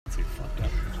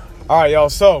All right, y'all.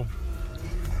 So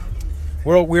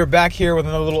we're back here with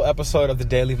another little episode of the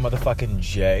Daily Motherfucking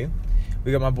J.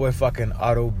 We got my boy fucking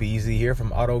Otto Beasy here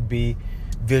from Otto B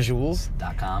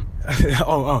Visuals.com.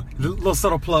 little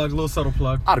subtle plug.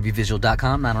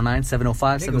 AutoBVisual.com,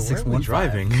 909-705-7615. Where are we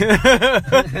driving?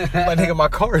 My nigga, my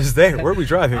car is there. Where are we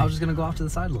driving? I was just gonna go off to the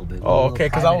side a little bit. Oh, okay,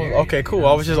 because I was okay, cool.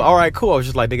 I was just all right, cool. I was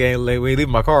just like, nigga, we ain't leaving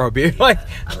my car up here. Like,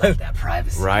 I like that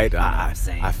privacy. Right? You know what I'm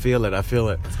saying? I feel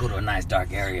it. Let's go to a nice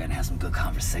dark area and have some good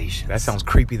conversations. That sounds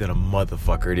creepy than a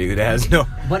motherfucker, dude. That has no.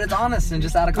 But it's honest and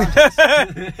just out of context.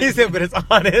 He said, but it's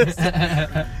honest.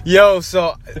 Yo,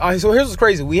 so here's what's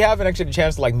crazy. We haven't actually had a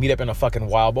chance to like meet up in a fucking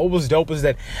while. But what was dope is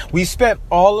that we spent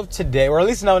all of today, or at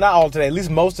least no, not all today, at least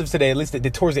most of today, at least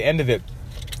towards the end of it.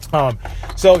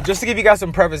 So just to give you guys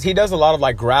some preface, he does a lot of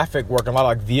like graphic work, a lot of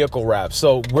like vehicle wraps.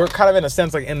 So we're kind of in a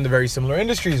sense like in the very similar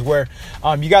industries where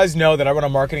you guys know that I run a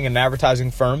marketing and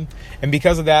advertising firm. And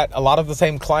because of that, a lot of the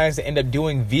same clients that end up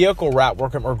doing vehicle wrap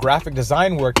work or graphic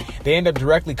design work, they end up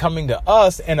directly coming to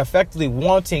us and effectively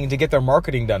wanting to get their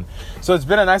marketing done. So it's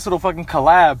been a nice little fucking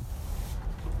collab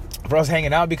for us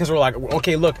hanging out because we're like,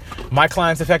 okay, look, my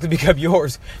clients effectively become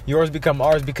yours become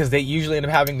ours because they usually end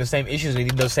up having the same issues and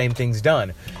need those same things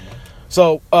done.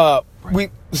 So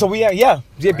branding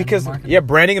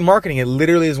and marketing, it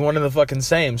literally is one of the fucking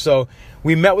same. So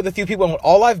we met with a few people, and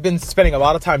all I've been spending a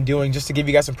lot of time doing, just to give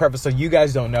you guys some preface so you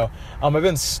guys don't know, I've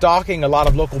been stalking a lot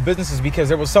of local businesses because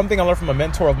there was something I learned from a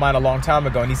mentor of mine a long time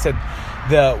ago, and he said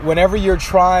whenever you're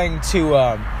trying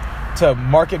to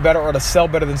market better or to sell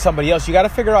better than somebody else, you got to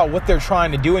figure out what they're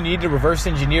trying to do, and you need to reverse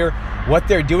engineer what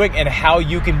they're doing and how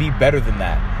you can be better than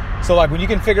that. So like when you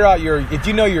can figure out if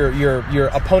you know your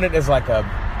opponent is like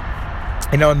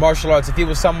in martial arts, if he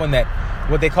was someone that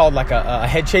what they called like a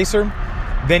head chaser,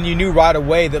 then you knew right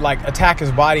away that like attack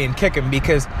his body and kick him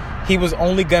because he was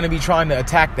only going to be trying to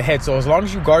attack the head. So as long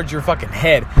as you guard your fucking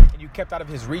head and you kept out of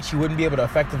his reach, he wouldn't be able to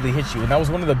effectively hit you. And that was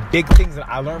one of the big things that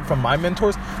I learned from my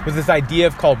mentors was this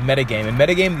idea called metagame. And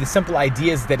metagame, the simple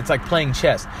idea is that it's like playing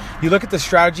chess. You look at the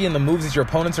strategy and the moves that your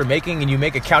opponents are making and you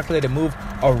make a calculated move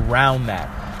around that.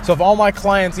 So if all my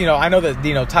clients, I know that,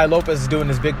 Ty Lopez is doing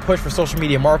this big push for social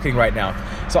media marketing right now.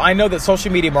 So I know that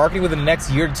social media marketing within the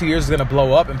next year to 2 years is going to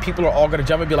blow up and people are all going to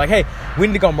jump and be like, hey, we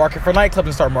need to go market for nightclubs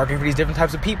and start marketing for these different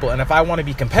types of people. And if I want to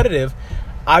be competitive,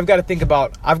 I've got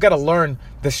to learn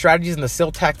the strategies and the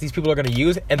sales tactics these people are going to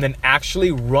use and then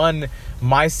actually run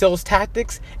my sales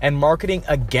tactics and marketing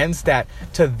against that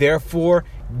to therefore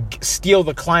steal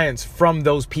the clients from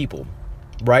those people,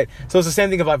 right? So it's the same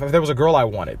thing if there was a girl I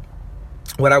wanted.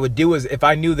 What I would do is if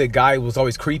I knew the guy was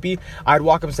always creepy, I'd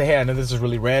walk up and say, hey, I know this is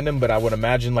really random, but I would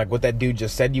imagine like what that dude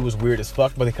just said you was weird as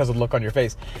fuck, but because of the look on your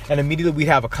face. And immediately we'd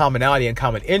have a commonality and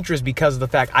common interest because of the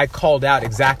fact I called out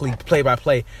exactly play by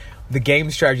play the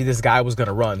game strategy this guy was going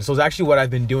to run. So it's actually what I've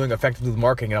been doing effectively with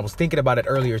marketing. And I was thinking about it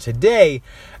earlier today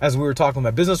as we were talking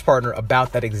with my business partner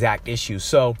about that exact issue.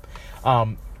 So,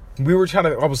 I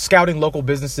was scouting local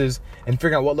businesses and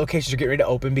figuring out what locations are getting ready to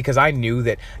open because I knew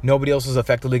that nobody else was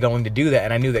effectively going to do that.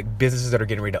 And I knew that businesses that are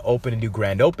getting ready to open and do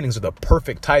grand openings are the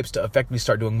perfect types to effectively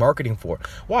start doing marketing for.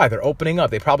 Why? They're opening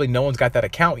up. No one's got that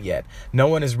account yet. No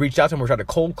one has reached out to them or tried to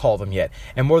cold call them yet.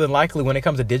 And more than likely, when it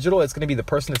comes to digital, it's going to be the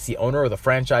person that's the owner or the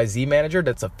franchisee manager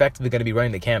that's effectively going to be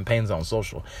running the campaigns on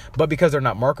social. But because they're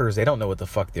not marketers, they don't know what the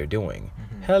fuck they're doing.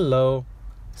 Mm-hmm. Hello.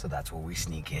 So that's where we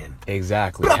sneak in.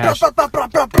 Exactly. Blucko.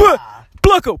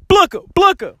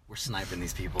 We're sniping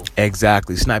these people.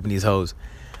 Exactly. Sniping these hoes.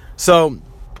 So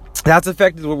that's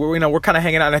effective. We're kind of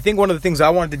hanging out. And I think one of the things I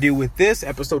wanted to do with this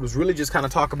episode was really just kind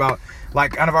of talk about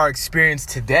like kind of our experience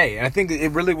today. And I think it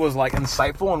really was like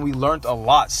insightful and we learned a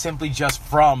lot simply just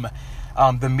from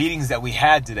the meetings that we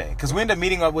had today. Because we ended up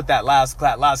meeting up with that last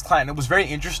client. It was very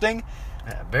interesting.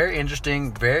 Very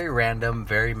interesting, very random,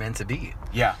 very meant to be.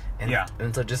 Yeah.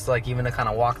 And so just like even to kind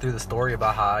of walk through the story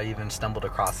about how I even stumbled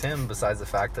across him, besides the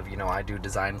fact of, I do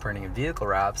design printing and vehicle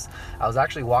wraps, I was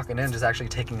actually walking in, just actually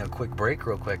taking a quick break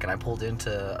real quick, and I pulled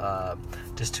into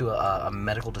a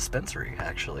medical dispensary,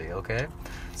 actually, okay?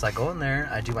 So I go in there,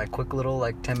 I do my quick little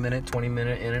like 10-minute,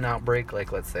 20-minute in and out break,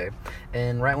 like let's say,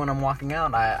 and right when I'm walking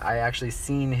out, I actually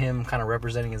seen him kind of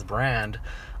representing his brand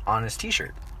on his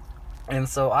t-shirt. And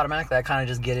so automatically I kind of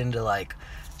just get into like,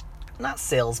 not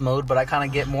sales mode, but I kind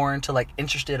of get more into like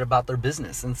interested about their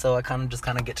business. And so I kind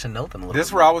of get to know them a little bit. This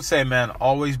is where I would say, man,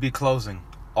 always be closing.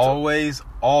 Always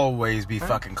always be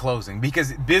fucking closing,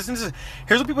 because businesses,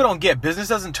 here's what people don't get: business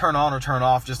doesn't turn on or turn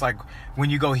off just like when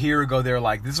you go here or go there.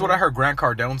 Like, this is what I heard Grant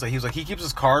Cardone say. He was like, he keeps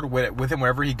his card with him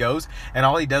wherever he goes, and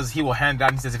all he does is he will hand it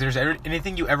out and says, if there's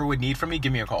anything you ever would need from me,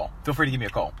 give me a call. Feel free to give me a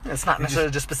call. It's not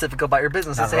necessarily just specific about your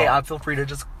business. It's, hey, I feel free to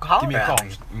just call me a call.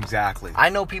 Exactly. I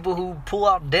know people who pull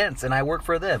out dents, and I work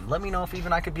for them. Let me know if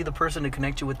even I could be the person to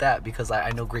connect you with that, because I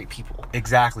know great people.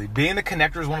 Exactly. Being the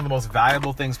connector is one of the most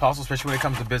valuable things possible, especially when it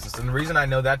comes to business. And the reason I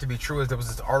know that to be true is there was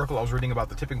this article I was reading about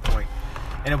the tipping point,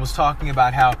 and it was talking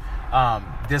about how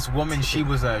this woman, she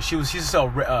used to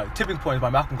sell Tipping Point by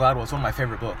Malcolm Gladwell. It's one of my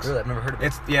favorite books. Really? I've never heard of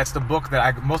it. It's the book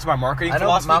that most of my marketing I know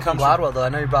philosophy Malcolm comes Gladwell, from. though. I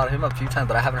know you brought him up a few times,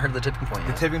 but I haven't heard the Tipping Point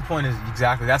yet. The Tipping Point is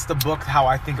exactly, that's the book. How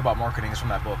I think about marketing is from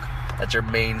that book. That's your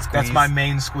main squeeze. That's my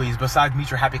main squeeze, besides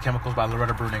Meet Your Happy Chemicals by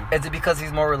Loretta Bruning. Is it because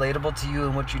he's more relatable to you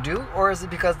and what you do? Or is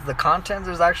it because the content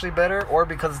is actually better? Or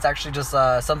because it's actually just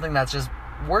something that's just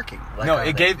working? Like, no,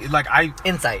 it gave,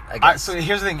 insight, I guess. So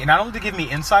here's the thing. Not only to give me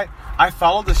insight, I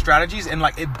followed the strategies, and,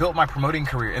 it built my promoting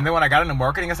career. And then when I got into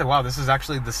marketing, I said, wow, this is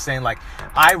actually the same.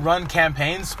 I run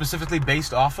campaigns specifically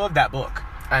based off of that book.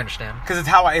 I understand. Because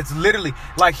it's literally,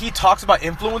 he talks about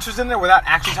influencers in there without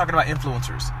actually talking about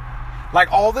influencers.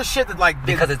 All the shit that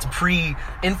because it's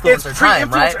pre-influencer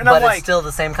time, right? And but it's still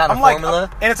the same kind of formula.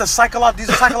 And it's these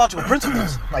are psychological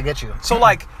principles. I get you. So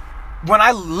when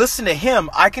I listen to him,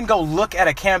 I can go look at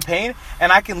a campaign,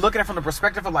 and I can look at it from the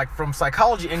perspective of from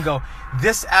psychology and go,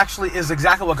 this actually is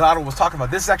exactly what Gladwell was talking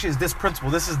about. This actually is this principle.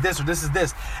 This is this, or this is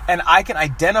this. And I can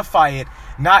identify it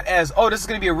not as, oh, this is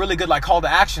going to be a really good call to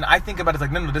action. I think about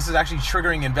it no, this is actually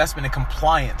triggering investment and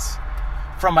compliance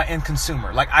from my end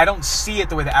consumer. I don't see it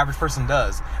the way the average person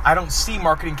does. I don't see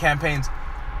marketing campaigns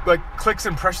clicks,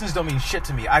 impressions don't mean shit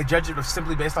to me. I judge it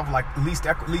simply based off of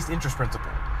least interest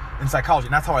principle in psychology,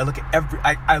 and that's how I look at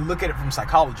I look at it from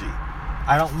psychology.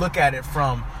 I don't look at it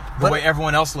from the way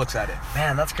everyone else looks at it.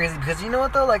 Man, that's crazy, because you know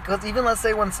what though, cause even let's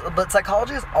say but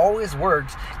psychology has always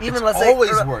worked. Even let's say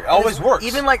always works.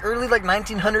 Even early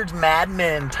 1900s Mad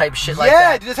Men type shit that.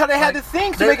 Yeah, that's how they had to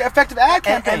think to make effective ad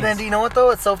campaigns. And then do you know what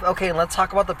though? It's so okay. Let's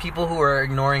talk about the people who are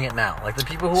ignoring it now, the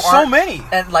people who aren't. So many.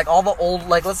 And all the old,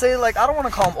 let's say I don't want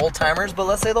to call them old timers, but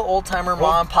let's say the old timer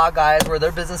mom and pop guys where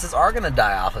their businesses are gonna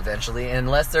die off eventually,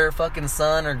 unless their fucking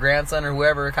son or grandson or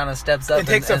whoever kind of steps up and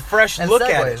takes a fresh look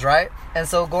at it, right? And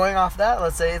so going off that,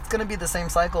 let's say it's going to be the same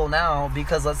cycle now,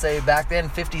 because let's say back then,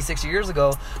 50, 60 years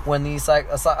ago, when these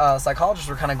psychologists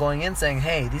were kind of going in saying,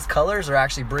 hey, these colors are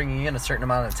actually bringing in a certain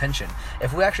amount of attention.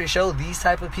 If we actually show these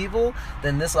type of people,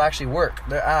 then this will actually work.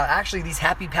 Actually, these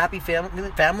happy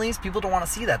families, people don't want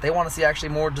to see that. They want to see actually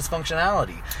more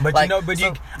dysfunctionality.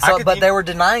 But they were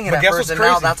denying it at first, and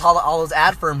now that's how all those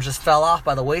ad firms just fell off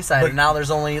by the wayside, and now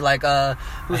there's only a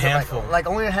handful.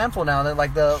 Only a handful now.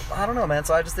 That I don't know, man.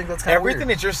 So I just think that's kind of everything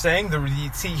weird. That you're saying.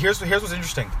 Here's what's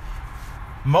interesting.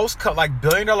 Most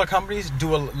billion-dollar companies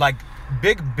do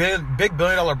big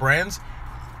billion-dollar brands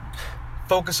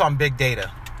focus on big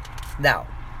data. Now,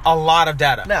 a lot of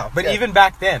data. Now, but even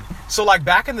back then, so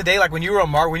back in the day, when you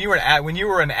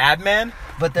were an ad man,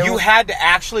 but you had to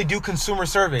actually do consumer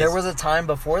surveys. There was a time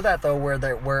before that though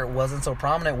where it wasn't so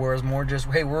prominent, where it was more just,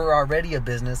 hey, we're already a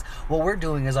business. What we're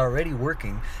doing is already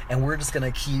working, and we're just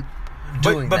gonna keep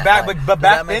doing that. But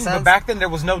back then there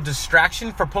was no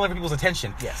distraction for pulling people's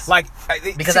attention. Yes.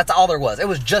 Because that's all there was. It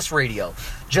was just radio,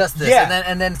 just this,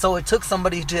 and then so it took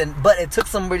somebody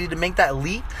to make that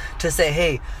leap to say,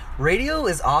 hey, radio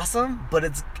is awesome, but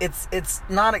it's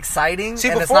not exciting. See,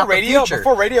 and before it's not radio, the future.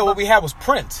 Before radio, what we had was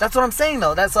print. That's what I'm saying,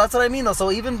 though. That's what I mean, though.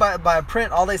 So even by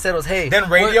print, all they said was, "Hey, then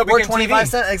radio we're became 25 TV."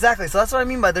 cents. Exactly. So that's what I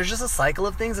mean by there's just a cycle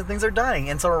of things, and things are dying.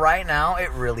 And so right now, it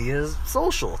really is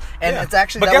social, and it's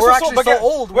actually that we're actually so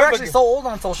old. We're actually so old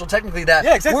on social, technically, that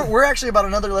exactly. we're actually about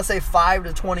another, let's say, 5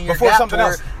 to 20 year before gap something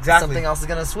else. Exactly. Something else is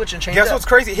going to switch and change. Guess what's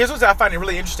crazy? Here's what I find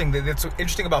really interesting. That's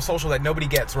interesting about social that nobody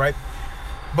gets, right?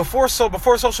 Before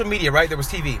social media, right? There was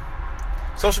TV.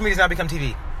 Social media's now become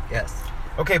TV. Yes.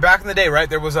 Okay, back in the day, right?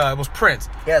 There was print.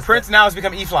 Yes. Print now has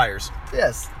become e-flyers.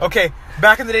 Yes. Okay,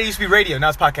 back in the day it used to be radio. Now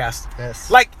it's podcast.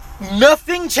 Yes.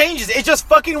 Nothing changes. It just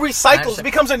fucking recycles. It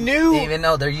becomes a new. Even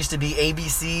though there used to be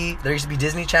ABC, there used to be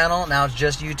Disney Channel. Now it's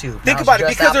just YouTube. Think about it,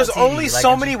 because there's only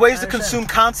so many ways to consume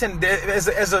content as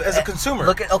a consumer.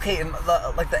 Look at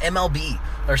the MLB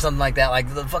or something like that,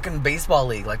 like the fucking baseball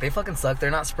league. They fucking suck. They're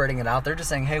not spreading it out. They're just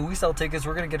saying, hey, we sell tickets.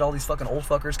 We're gonna get all these fucking old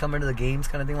fuckers coming to the games,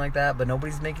 kind of thing like that. But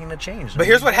nobody's making the change. But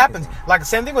here's what happens.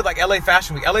 Same thing with LA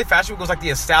Fashion Week. LA Fashion Week was the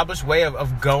established way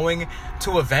of going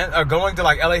to event or going to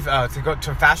LA to go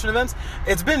to fashion events.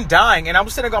 It's been dying, and I'm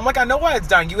just sitting there going, I know why it's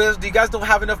dying. You guys don't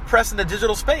have enough press in the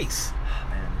digital space.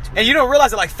 Man, And you don't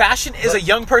realize that, like, fashion is a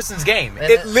young person's game.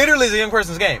 It literally is a young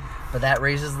person's game. But that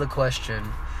raises the question,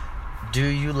 do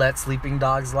you let sleeping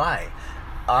dogs lie?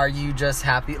 Are you just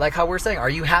happy, like how we're saying, are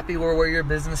you happy where your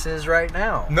business is right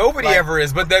now? Nobody ever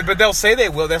is, but they'll say they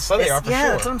will. They'll say they are for sure. Yeah,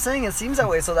 that's what I'm saying. It seems that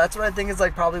way. So that's what I think is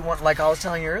like probably one, like I was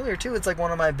telling you earlier too, it's like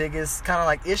one of my biggest kind of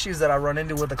like issues that I run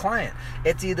into with a client.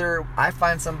 It's either I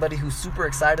find somebody who's super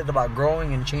excited about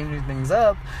growing and changing things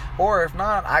up, or if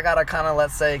not, I gotta kind of,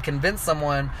 let's say, convince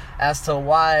someone as to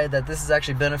why that this is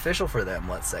actually beneficial for them,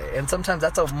 let's say. And sometimes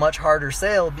that's a much harder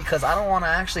sale because I don't want to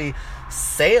actually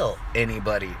sell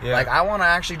anybody. Yeah. Like I want to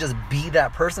actually just be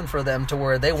that person for them to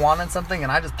where they wanted something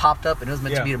and I just popped up and it was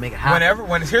meant to be to make it happen.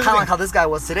 Here's kind of like how this guy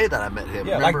was today that I met him.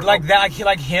 Yeah,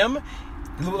 like him.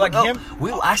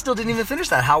 I still didn't even finish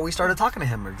that. How we started talking to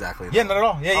him exactly. Yeah, not at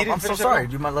all. Yeah, you didn't. I'm finish so sorry.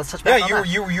 Let's touch back on that.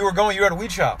 You were at a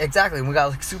weed shop. Exactly, and we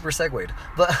got like super segued.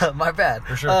 But my bad.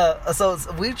 For sure. So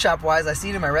weed shop wise, I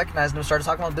seen him, I recognized him, started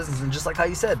talking about business, and just like how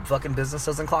you said, fucking business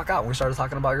doesn't clock out. And we started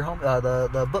talking about your home,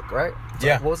 the book, right? So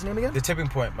yeah. What was the name again? The Tipping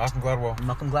Point, Malcolm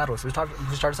Gladwell. So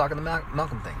we started talking the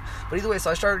Malcolm thing. But either way, so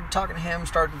I started talking to him,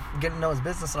 started getting to know his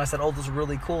business, and I said, oh, those are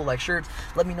really cool, like shirts.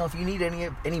 Let me know if you need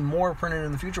any more printed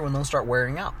in the future when those start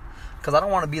wearing out. Because I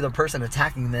don't want to be the person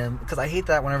attacking them. Because I hate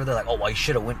that whenever they're like, oh, well, you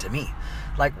should have went to me.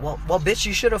 Like, well, bitch,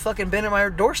 you should have fucking been at my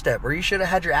doorstep. Or you should have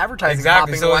had your advertising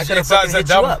popping. So I could have fucking hit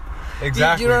you up.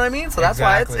 Exactly. You know what I mean? So that's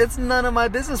why it's none of my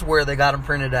business where they got them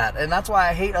printed at. And that's why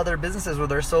I hate other businesses where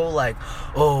they're so like,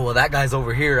 oh, well, that guy's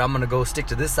over here. I'm going to go stick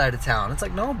to this side of town. It's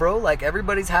like, no, bro. Like,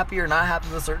 everybody's happy or not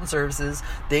happy with certain services.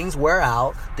 Things wear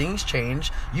out. Things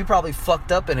change. You probably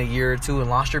fucked up in a year or two and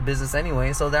lost your business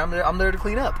anyway. So I'm there to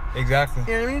clean up. Exactly.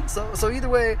 You know what I mean? So either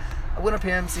way, I went up to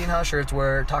him, seeing how shirts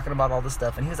were, talking about all this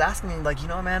stuff, and he was asking me, like, you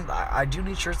know, man, I do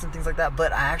need shirts and things like that,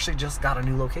 but I actually just got a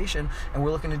new location, and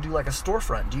we're looking to do, like, a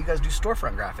storefront. Do you guys do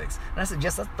storefront graphics? And I said,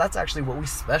 yes, that's actually what we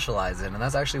specialize in, and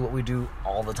that's actually what we do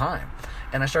all the time.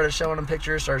 And I started showing him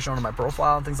pictures, started showing him my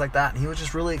profile and things like that, and he was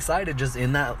just really excited just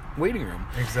in that waiting room.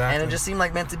 Exactly. And it just seemed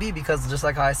like meant to be because, just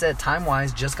like how I said,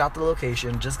 time-wise, just got the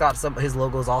location, just got some his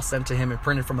logos all sent to him and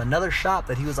printed from another shop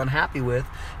that he was unhappy with,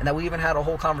 and that we even had a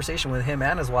whole conversation with him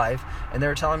and his wife, and they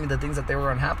were telling me the things that they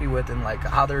were unhappy with and, like,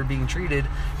 how they were being treated.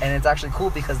 And it's actually cool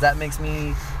because that makes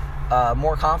me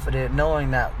more confident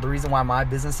knowing that the reason why my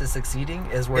business is succeeding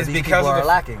is where these people are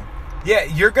lacking. Yeah,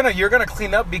 you're gonna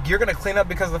clean up. You're gonna clean up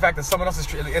because of the fact that someone else is.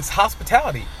 It's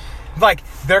hospitality. Like,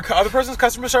 their other person's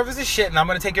customer service is shit, and I'm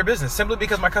gonna take your business simply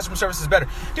because my customer service is better.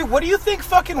 Dude, what do you think?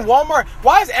 Fucking Walmart?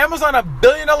 Why is Amazon $1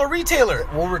 billion retailer?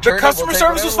 We'll return the customer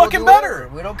service was fucking better.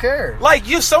 We don't care. Like,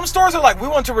 some stores are like, we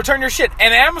want to return your shit,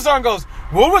 and Amazon goes,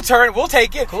 we'll return, we'll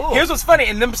take it. Cool. Here's what's funny: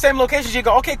 in them same locations, you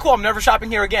go, okay, cool, I'm never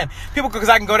shopping here again. People, because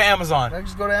I can go to Amazon. I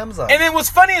just go to Amazon. And then what's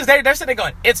funny is they're sitting there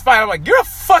going, it's fine. I'm like, you're a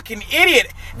fucking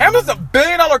idiot. Amazon's $1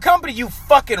 billion company. You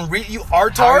fucking you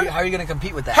artard. How are you gonna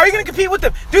compete with that? How are you gonna compete with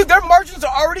them, dude? Their margins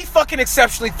are already fucking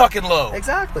exceptionally fucking low.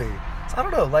 Exactly. So I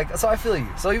don't know, like, so I feel you.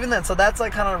 So even then, so that's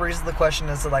like kind of raises the question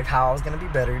as to like how I was going to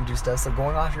be better and do stuff. So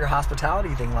going off your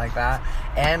hospitality thing like that,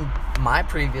 and my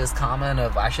previous comment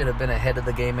of I should have been ahead of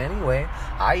the game anyway,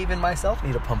 I even myself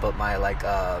need to pump up my, like,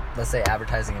 let's say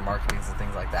advertising and marketing and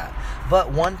things like that.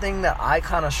 But one thing that I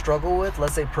kind of struggle with,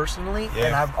 let's say personally,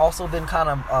 and I've also been kind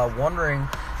of wondering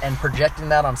and projecting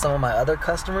that on some of my other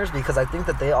customers, because I think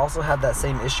that they also have that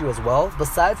same issue as well,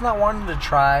 besides not wanting to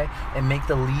try and make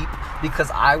the leap, because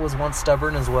I was once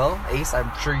stubborn as well. Ace,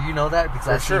 I'm sure you know that,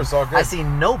 because I see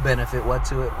no benefit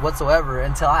whatsoever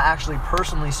until I actually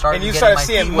personally started getting my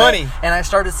feet money wet, and I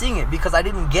started seeing it, because I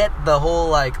didn't get the whole,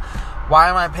 like, why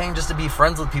am I paying just to be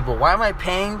friends with people? Why am I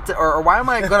paying to, or why am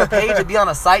I going to pay to be on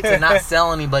a site to not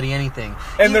sell anybody anything?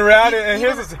 And the reality, and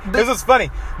here's what's funny.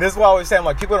 This is why I always say, I'm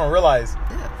like, people don't realize.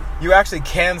 Yeah. You actually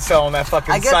can sell on that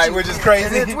fucking site, which is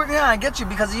crazy. Yeah, I get you,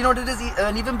 because you know what it is,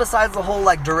 and even besides the whole,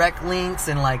 like, direct links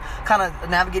and, like, kind of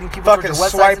navigating people fucking towards your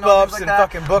websites swipe and all ups like and that.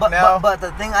 fucking book now. But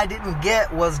the thing I didn't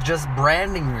get was just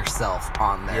branding yourself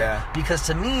on there. Yeah. Because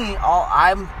to me,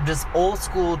 I'm just old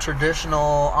school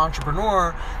traditional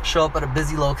entrepreneur. Show up at a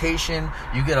busy location,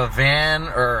 you get a van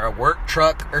or a work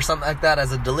truck or something like that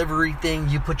as a delivery thing.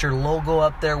 You put your logo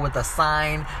up there with a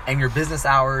sign and your business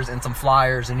hours and some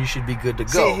flyers, and you should be good to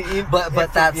go.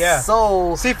 But that's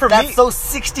so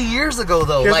 60 years ago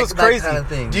though. Here's like what's crazy. That kind of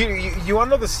thing. Do you want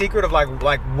to know the secret of like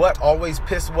what always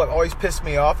pissed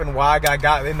me off and why I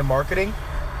got into marketing?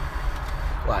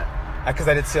 What? Because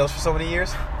I did sales for so many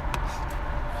years.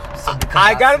 So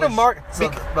I got into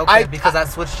marketing. Because that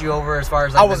switched you over as far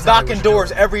as I was knocking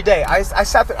doors every day. I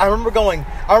sat there. I remember going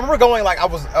like I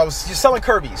was just selling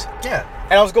Kirby's. Yeah.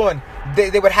 And I was going,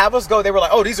 they would have us go. They were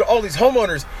like, oh, these are all these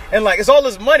homeowners, and like it's all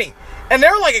this money, and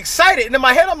they're like excited. And in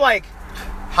my head, I'm like,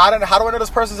 how do I know this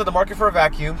person's in the market for a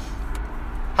vacuum?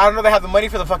 How do I know they have the money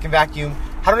for the fucking vacuum?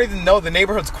 How do I even know the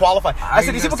neighborhood's qualified? I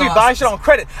said these people can be buying shit on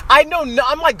credit. I know.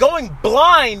 I'm like going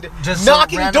blind, Just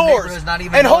knocking doors,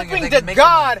 and hoping to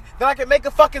God that I can make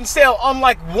a fucking sale on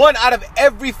like one out of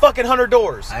every fucking 100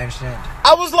 doors. I understand.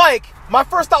 I was like, my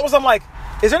first thought was, I'm like,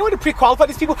 is there any way to pre-qualify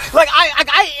these people? Like,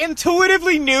 I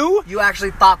intuitively knew. You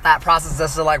actually thought that process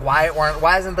as to like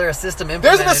why isn't there a system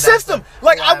implemented? There's a system.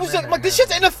 Like I was like this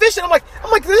shit's inefficient. I'm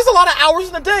like there's a lot of hours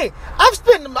in the day. I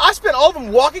spent all of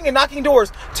them walking and knocking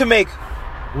doors to make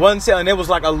one sale, and it was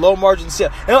like a low margin sale.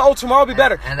 And oh, tomorrow will be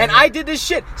better. And I did this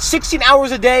shit 16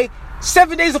 hours a day,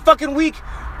 7 days a fucking week,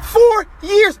 4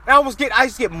 years. And I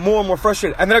just get more and more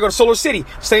frustrated. And then I go to Solar City,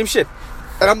 same shit.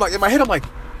 And I'm like, in my head, I'm like,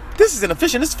 this is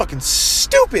inefficient. This is fucking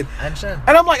stupid. And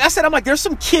I'm like, there's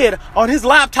some kid on his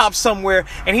laptop somewhere,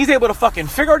 and he's able to fucking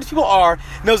figure out what these people are,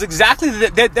 knows exactly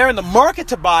that they're in the market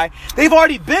to buy. They've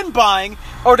already been buying,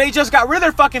 or they just got rid of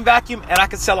their fucking vacuum, and I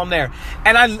can sell them there.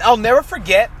 And I'll never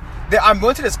forget that I'm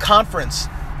going to this conference,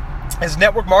 his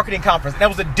network marketing conference, and that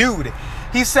was a dude.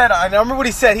 He said, I remember what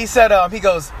he said. He said,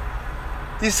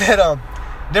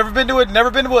 never been to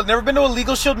a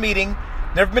Legal Shield meeting.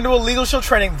 Never been to a Legal Shield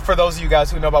training, for those of you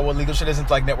guys who know about what Legal Shield is. It's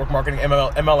like network marketing,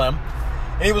 MLM.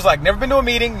 And he was like, never been to a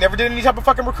meeting, never did any type of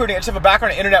fucking recruiting. I just have a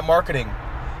background in internet marketing.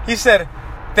 He said,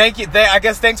 thank you. I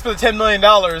guess thanks for the $10 million.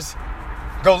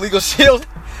 Go Legal Shield.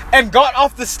 And got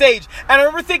off the stage. And I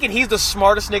remember thinking, he's the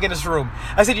smartest nigga in this room.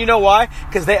 I said, you know why?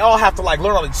 Because they all have to like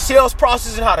learn all the sales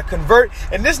process and how to convert.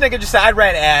 And this nigga just said, I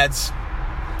ran ads.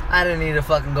 I didn't need to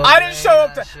fucking go. I didn't show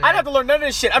up. I didn't have to learn none of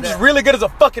this shit. I'm just really good as a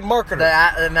fucking marketer.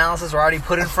 The analysis were already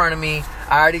put in front of me.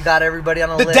 I already got everybody on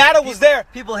the list. The data was there.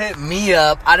 People hit me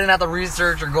up. I didn't have to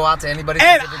research or go out to anybody.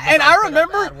 And I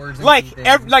remember,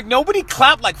 like nobody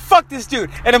clapped. Like fuck this dude.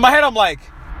 And in my head, I'm like,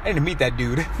 I need to meet that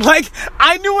dude. Like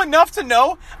I knew enough to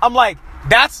know. I'm like,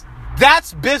 that's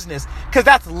business, because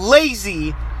that's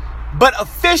lazy but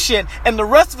efficient, and the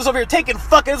rest of us over here taking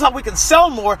fucking, this is how we can sell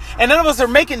more, and none of us are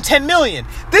making 10 million.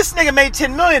 This nigga made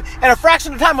 10 million in a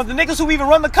fraction of the time of the niggas who even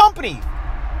run the company.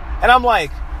 And I'm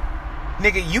like,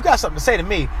 nigga, you got something to say to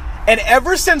me. And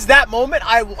ever since that moment,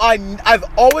 I've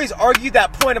always argued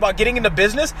that point about getting into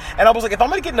business. And I was like, if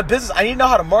I'm going to get into business, I need to know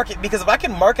how to market. Because if I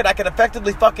can market, I can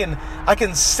effectively I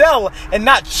can sell and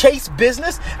not chase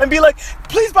business and be like,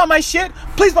 please buy my shit.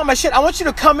 Please buy my shit. I want you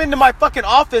to come into my fucking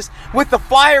office with the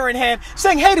flyer in hand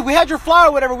saying, hey, we had your flyer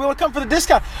or whatever. We want to come for the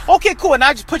discount. Okay, cool. And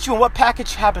I just put you in what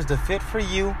package happens to fit for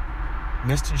you,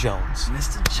 Mr. Jones.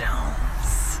 Mr.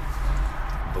 Jones.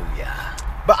 Booyah.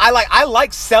 But I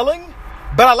like selling.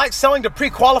 But I like selling to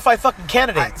pre-qualified fucking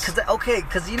candidates.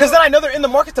 Because then I know they're in the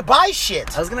market to buy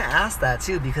shit. I was gonna ask that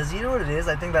too, because you know what it is.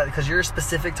 I think that because you're a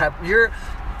specific type. You're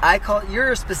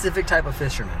a specific type of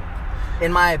fisherman,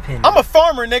 in my opinion. I'm a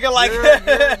farmer, nigga. Like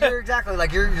you're exactly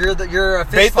like you're a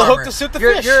fish bait farmer. The hook to suit the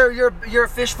fish. You're a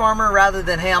fish farmer rather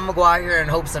than, hey, I'm gonna go out here and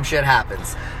hope some shit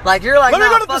happens. Like you're like, let me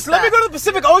go to the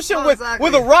Pacific Ocean with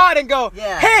a rod and go,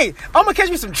 hey, I'm gonna catch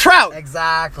me some trout.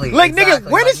 Exactly. Like nigga,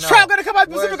 when is trout gonna come out of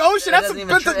the Pacific Ocean?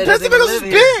 The Pacific Ocean's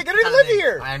big. I don't even live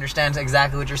here. I understand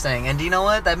exactly what you're saying, and do you know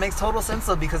what? That makes total sense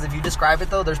though, because if you describe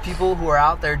it though, there's people who are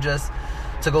out there just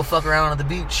to go fuck around on the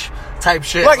beach type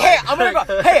shit. Like, hey, I'm gonna go.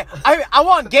 Hey, I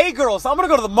want gay girls, so I'm gonna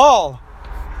go to the mall.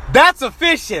 That's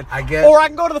efficient. I guess. Or I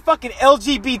can go to the fucking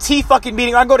LGBT fucking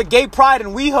meeting. Or I can go to Gay Pride in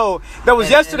WeHo that was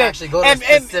yesterday. And actually go to a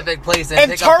specific place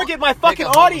and target my fucking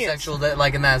audience.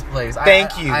 Like in that place.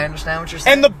 Thank you. I understand what you're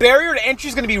saying. And the barrier to entry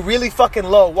is going to be really fucking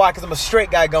low. Why? Because I'm a straight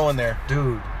guy going there.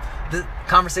 Dude, the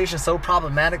conversation is so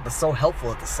problematic but so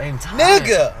helpful at the same time.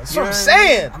 Nigga, that's what I'm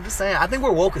saying. I'm just saying. I think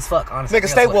we're woke as fuck, honestly. Nigga,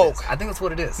 stay woke. I think that's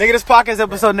what it is. Nigga, this podcast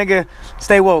episode, nigga,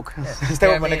 stay woke. Yeah. Stay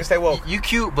woke, my nigga, stay woke. You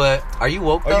cute, but are you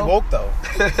woke though? Are you woke though?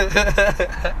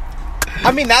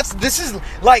 I mean, I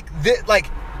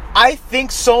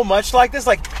think so much like this.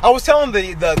 Like, I was telling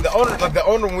the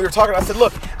owner when we were talking, I said,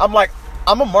 look, I'm a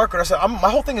marketer. I said, my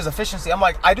whole thing is efficiency. I'm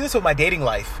like, I do this with my dating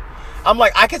life. I'm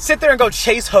like, I could sit there and go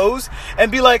chase hoes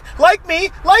and be like me,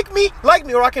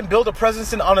 or I can build a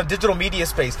presence on a digital media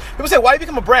space. People say, why do you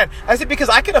become a brand? I said, because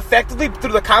I can effectively,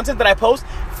 through the content that I post,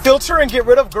 filter and get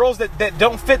rid of girls that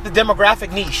don't fit the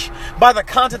demographic niche by the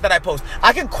content that I post.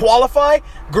 I can qualify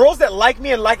girls that like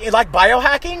me and like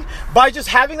biohacking by just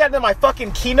having that in my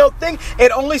fucking keynote thing.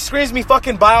 It only screams me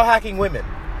fucking biohacking women.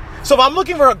 So if I'm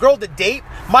looking for a girl to date,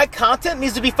 my content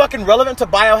needs to be fucking relevant to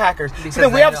biohackers. So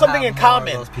then we have something in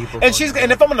common.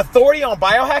 And if I'm an authority on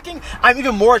biohacking, I'm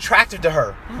even more attractive to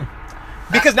her.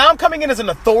 Because now I'm coming in as an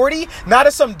authority, not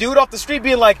as some dude off the street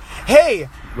being like, hey,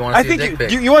 I think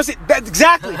you want to see that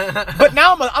exactly. But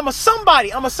now I'm a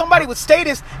somebody. I'm a somebody with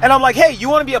status, and I'm like, hey, you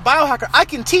want to be a biohacker? I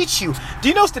can teach you. Do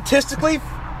you know statistically,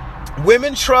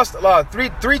 women trust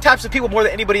three types of people more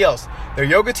than anybody else? They're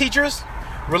yoga teachers,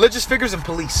 religious figures, and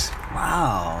police.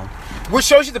 Wow. Which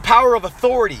shows you the power of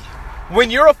authority. When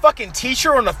you're a fucking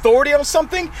teacher or an authority on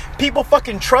something, people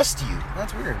fucking trust you.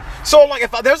 That's weird. So like,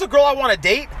 if there's a girl I want to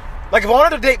date. Like, when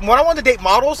I wanted to date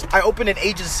models, I opened an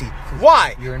agency.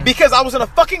 Why? Because I was in a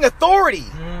fucking authority.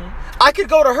 I could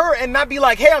go to her and not be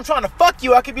like, hey, I'm trying to fuck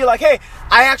you. I could be like, hey,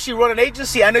 I actually run an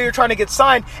agency. I know you're trying to get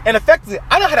signed. And effectively,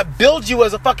 I know how to build you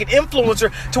as a fucking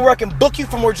influencer to where I can book you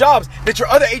for more jobs that your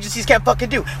other agencies can't fucking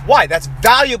do. Why? That's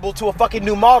valuable to a fucking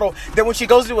new model that when she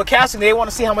goes to do a casting, they want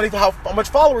to see how much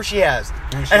followers she has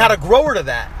and how to grow her to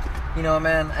that. You know,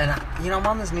 man, and I'm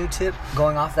on this new tip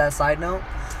going off that side note.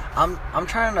 I'm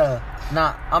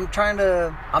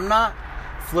not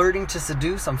flirting to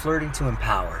seduce, I'm flirting to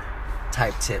empower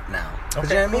type tip now. Okay,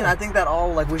 you know what I mean? cool. I think that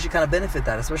all, like, we should kind of benefit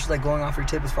that, especially like going off your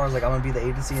tip as far as like, I'm gonna be the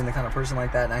agency and the kind of person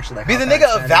like that, and actually like be the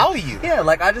nigga of value. Yeah,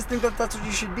 like, I just think that's what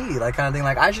you should be, like, kind of thing.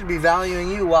 Like, I should be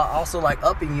valuing you while also like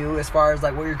upping you as far as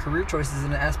like what your career choices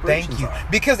and aspirations Thank you. are.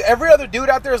 Because every other dude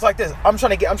out there is like this. I'm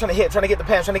trying to get the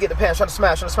pants, trying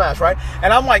to smash, right?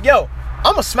 And I'm like, yo,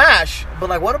 I'm a smash. But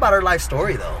like, what about her life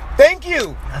story though? Thank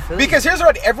you. Because you. here's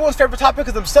what everyone's favorite topic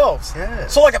is themselves. Yeah.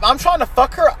 So like, if I'm trying to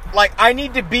fuck her, like, I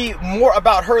need to be more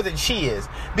about her than she is.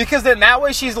 Because then that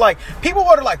way she's like, people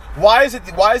wonder like, why is it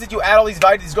you add all these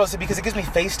value to these girls? Because it gives me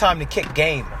FaceTime to kick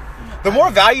game. The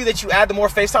more value that you add, the more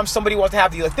FaceTime somebody wants to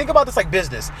have with you. Like, think about this like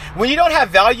business. When you don't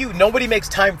have value, nobody makes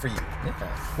time for you. Yeah.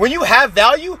 When you have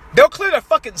value, they'll clear their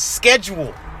fucking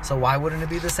schedule. So why wouldn't it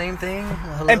be the same thing?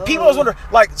 Hello? And people always wonder,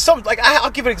 I'll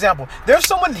give an example. There's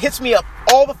someone that hits me up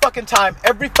all the fucking time,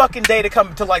 every fucking day to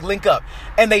come to like link up,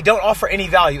 and they don't offer any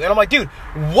value. And I'm like, dude,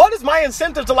 what is my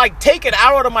incentive to like take an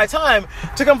hour out of my time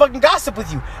to come fucking gossip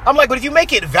with you? I'm like, but if you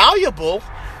make it valuable,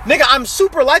 nigga, I'm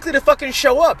super likely to fucking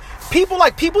show up. People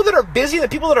that are busy, the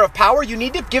people that are of power, you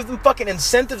need to give them fucking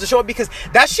incentives to show up because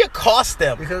that shit costs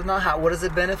them. Because what does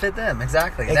it benefit them?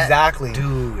 Exactly.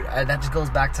 Dude, that just goes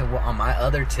back to on my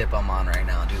other tip I'm on right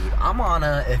now, dude. I'm on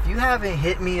if you haven't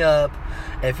hit me up,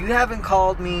 if you haven't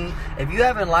called me, if you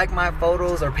haven't liked my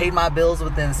photos or paid my bills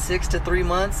within 6 to 3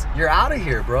 months, you're out of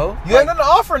here, bro. You have nothing to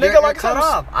offer, nigga. You're cut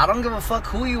off. I don't give a fuck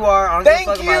who you are. I don't give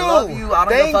a fuck if I love you. I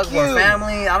don't give a fuck if we're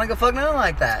family. I don't give a fuck nothing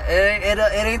like that. It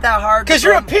ain't that hard. Because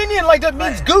your opinion that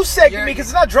means goose egg to me because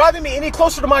it's not driving me any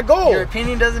closer to my goal. Your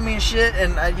opinion doesn't mean shit,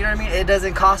 and you know what I mean? It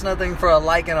doesn't cost nothing for a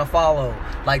like and a follow,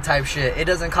 like type shit. It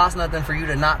doesn't cost nothing for you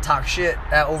to not talk shit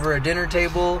over a dinner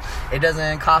table. It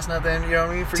doesn't cost nothing, you know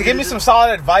what I mean? For to give me some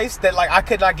solid advice that like I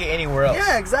could not get anywhere else.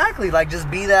 Yeah, exactly. Like, just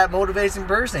be that motivating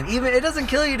person. Even it doesn't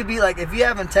kill you to be like, if you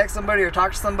haven't texted somebody or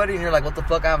talked to somebody and you're like, what the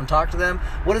fuck, I haven't talked to them.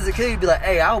 What does it kill you to be like,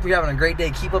 hey, I hope you're having a great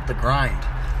day. Keep up the grind.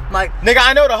 Like, nigga,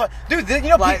 I know dude.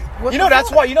 Like,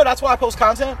 that's why I post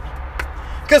content.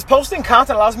 Because posting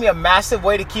content allows me a massive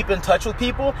way to keep in touch with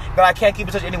people that I can't keep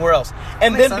in touch anywhere else.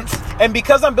 And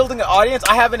because I'm building an audience,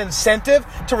 I have an incentive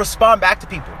to respond back to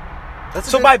people.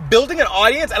 By building an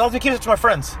audience, I don't have to keep in touch with my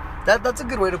friends. That's a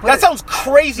good way to put it. That sounds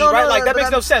crazy, right? That makes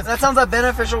no sense. That sounds a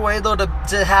beneficial way, though,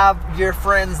 to have your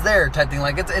friends there type thing.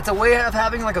 Like, it's a way of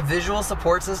having, like, a visual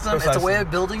support system. Precisely. It's a way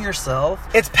of building yourself.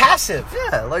 It's passive.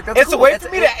 Yeah, like, that's It's cool. a way for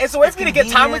me to get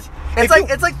time with...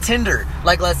 It's like Tinder.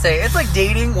 Like, let's say, it's like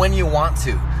dating when you want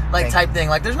to. Like, type thing.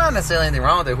 Like, there's not necessarily anything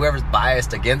wrong with it. Whoever's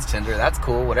biased against Tinder, that's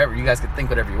cool. Whatever. You guys can think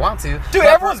whatever you want to. Dude,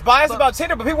 everyone's biased about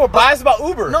Tinder, but people are biased about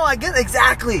Uber. No, I get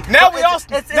exactly. Now we all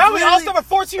start with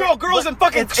 14-year-old girls and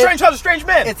fucking strange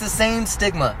men. It's the same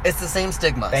stigma.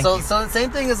 Thank so you. the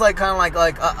same thing is like kind of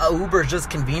like Uber is just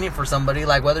convenient for somebody.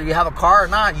 Like, whether you have a car or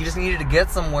not, you just needed to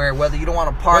get somewhere. Whether you don't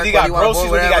want to park, whether you got groceries,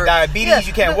 whether you got diabetes,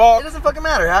 you can't walk. It doesn't fucking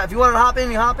matter. If you want to hop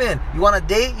in, you hop in. You want to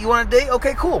date?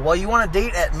 Okay, cool. Well, you want to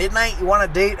date at midnight? You want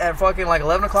to date at fucking like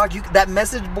 11 o'clock? That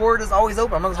message board is always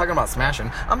open. I'm not talking about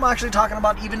smashing. I'm actually talking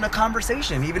about even a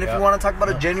conversation. Even if you want to talk about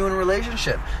a genuine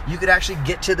relationship, you could actually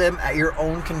get to them at your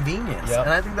own convenience. And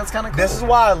I think that's kind of cool. This is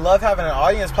why I love having an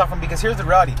audience platform, because here's the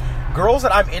reality. Girls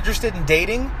that I'm interested in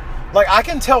dating, like, I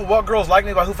can tell what girls like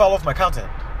me by who follows my content.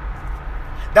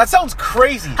 That sounds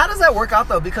crazy. How does that work out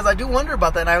though? Because I do wonder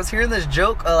about that. And I was hearing this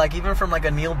joke, like even from like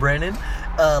a Neil Brennan,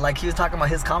 like he was talking about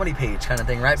his comedy page kind of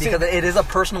thing, right? Because it is a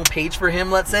personal page for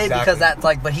him, let's say, because that's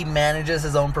like, but he manages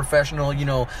his own professional,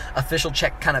 official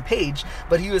check kind of page.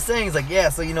 But he was saying, he's like, yeah,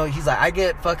 so he's like, I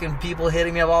get fucking people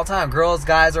hitting me up all the time, girls,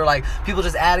 guys, or like people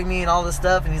just adding me and all this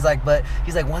stuff. And he's like,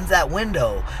 when's that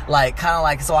window? Like kind of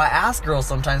like, so I ask girls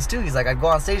sometimes too. He's like, I go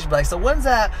on stage and be like, so when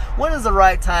is the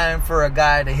right time for a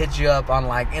guy to hit you up on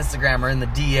like Instagram or in the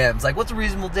DMs? Like, what's a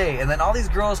reasonable day? And then all these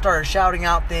girls started shouting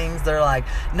out things. They're like,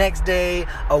 next day,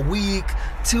 a week,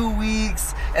 2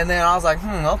 weeks. And then I was like,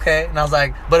 okay. And I was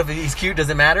like, but if he's cute, does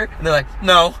it matter? And they're like,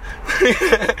 no.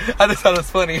 I just thought it was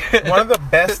funny. One of the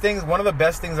best things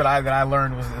that I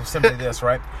learned was simply this,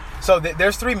 right? So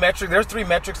there's three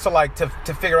metrics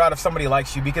to figure out if somebody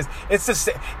likes you, because it's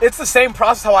the same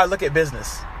process how I look at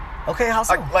business. Okay, how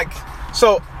so?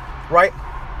 So, right?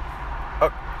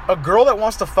 A girl that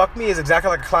wants to fuck me is exactly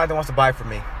like a client that wants to buy from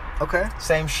me. Okay.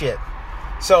 Same shit.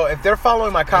 So if they're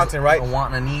following my content, right? A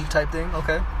want and a need type thing?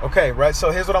 Okay. Okay, right?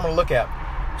 So here's what I'm going to look at.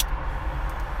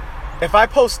 If I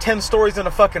post 10 stories in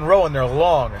a fucking row and they're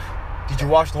long, did you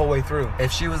watch the whole way through?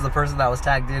 If she was the person that was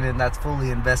tagged in and that's fully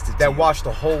invested that watched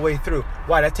the whole way through.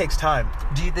 Why? That takes time.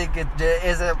 Do you think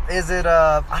is it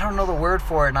I don't know the word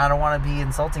for it, and I don't want to be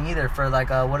insulting either, for like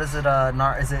what is it,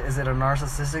 is it a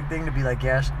narcissistic thing to be like,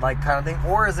 yeah, like kind of thing,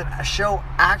 or is it a show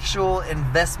actual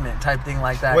investment type thing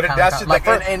like that?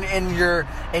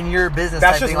 In your business.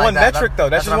 That's type just thing one like metric that. though.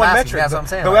 That's just one metric. That's what I'm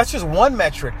saying. No, that's just one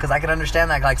metric. Because I can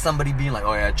understand that, like somebody being like,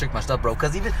 oh yeah, check my stuff, bro.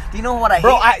 Because even, do you know what I hate?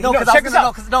 Bro, check this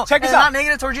out. Check this out. Not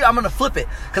negative towards you. I'm gonna flip it,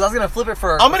 because I was gonna flip it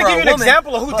for. I'm gonna give you an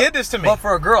example of who did this to me. But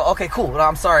for a girl, okay, cool. No,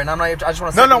 I'm sorry, and I'm not. I just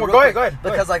want to. No. Go ahead.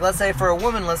 Because like, let's say for a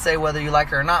woman, let's say whether you like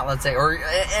her or not, let's say, or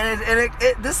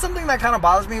this is something that kind of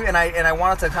bothers me, and I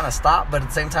wanted to kind of stop, but at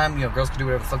the same time, girls can do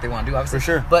whatever the fuck they want to do, obviously. For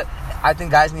sure. But I think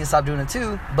guys need to stop doing it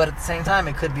too. But at the same time,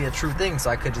 it could be a true thing,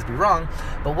 so I could just be wrong.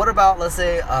 But what about, let's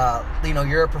say,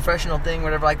 you're a professional thing,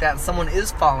 whatever like that, and someone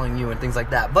is following you and things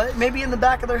like that, but maybe in the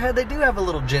back of their head they do have a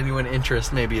little genuine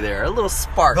interest, maybe there, a little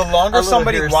spark. The longer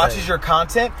somebody watches your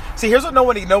content, see, here's what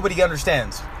nobody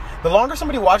understands. The longer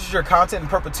somebody watches your content in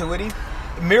perpetuity,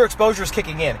 mirror exposure is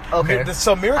kicking in. Okay.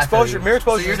 So mirror exposure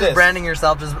so you're just branding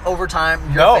yourself just over time,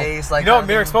 face, like. You know what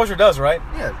mirror exposure does, right?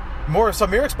 Yeah. So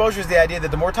mirror exposure is the idea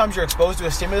that the more times you're exposed to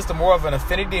a stimulus, the more of an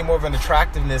affinity and more of an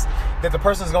attractiveness that the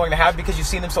person is going to have, because you've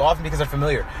seen them so often because they're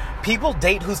familiar. People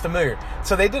date who's familiar.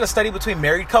 So they did a study between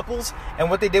married couples, and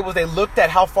what they did was they looked at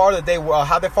how far they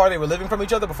were living from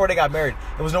each other before they got married.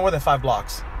 It was no more than 5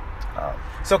 blocks.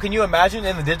 So can you imagine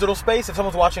in the digital space, if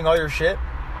someone's watching all your shit,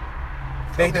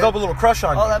 they develop a little crush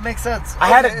on you. Oh, that makes sense. I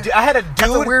had a dude.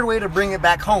 That's a weird way to bring it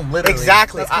back home, literally.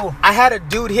 Exactly. That's cool. I had a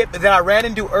dude that I ran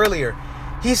into earlier.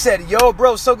 He said, yo,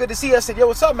 bro, so good to see you. I said, yo,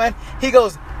 what's up, man? He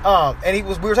goes, we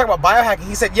were talking about biohacking.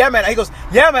 He said, yeah, man. He goes,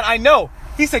 yeah, man, I know.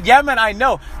 He said, yeah, man, I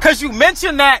know. Because you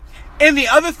mentioned that in the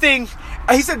other thing.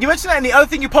 He said, you mentioned that in the other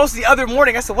thing you posted the other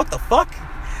morning. I said, what the fuck?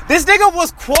 This nigga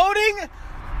was quoting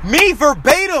me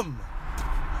verbatim.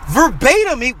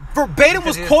 He verbatim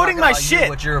was quoting my shit.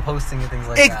 What you were posting and things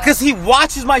like that. Because he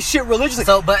watches my shit religiously. He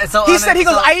goes,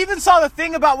 I even saw the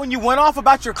thing about when you went off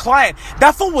about your client.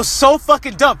 That fool was so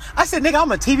fucking dumb. I said, nigga,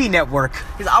 I'm a TV network.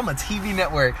 He's like, I'm a TV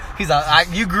network. He's like,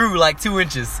 you grew like 2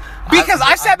 inches. Because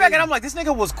I sat back and I'm like, this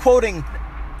nigga was quoting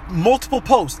multiple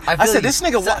posts. I said, this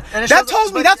nigga, that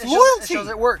tells me that's loyalty. It shows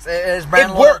it works. It's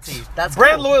brand loyalty. That's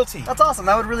brand cool. loyalty. That's awesome.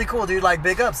 That would really cool, dude. Like,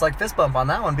 big ups, like fist bump on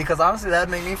that one, because honestly, that would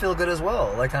make me feel good as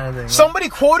well. Like, kind of thing. Somebody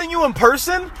quoting you in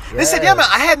person? Yes. They said, yeah, man,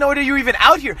 I had no idea you were even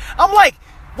out here. I'm like,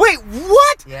 wait,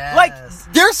 what? Yes.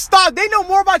 Like, they know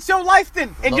more about your life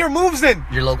and your moves than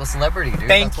your local celebrity, dude.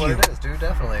 Thank you. That's what it is, dude.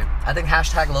 Definitely. I think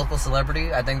 # local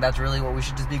celebrity. I think that's really what we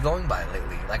should just be going by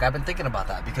lately. Like, I've been thinking about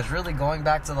that, because really going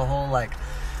back to the whole like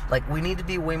we need to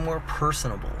be way more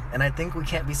personable, and I think we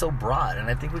can't be so broad, and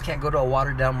I think we can't go to a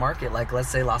watered down market like, let's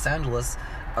say, Los Angeles,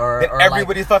 or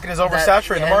everybody fucking is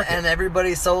oversaturated the market, and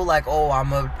everybody's so like, oh,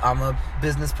 I'm a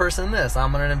business person, this,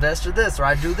 I'm an investor, this, or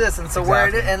I do this, and so where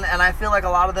it is, and I feel like a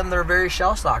lot of them, they're very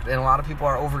shell shocked, and a lot of people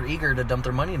are over eager to dump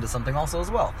their money into something also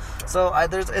as well. So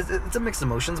it's a mixed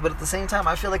emotions, but at the same time,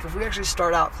 I feel like if we actually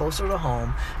start out closer to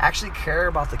home, actually care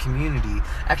about the community,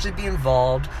 actually be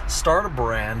involved, start a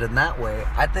brand in that way,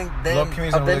 I think then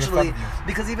eventually,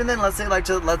 because even then, let's say I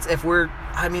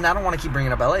don't want to keep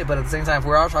bringing up LA, but at the same time, if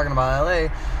we're all talking about LA,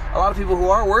 a lot of people who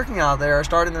are working out there are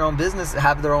starting their own business,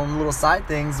 have their own little side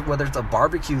things, whether it's a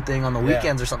barbecue thing on the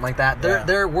weekends or something like that.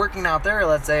 They're working out there,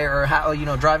 let's say, or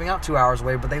driving out 2 hours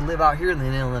away, but they live out here in the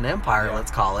Inland Empire,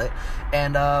 let's call it.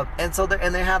 And so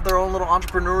they have their own little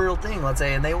entrepreneurial thing, let's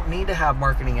say, and they need to have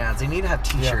marketing ads, they need to have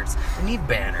t-shirts, they need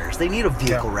banners, they need a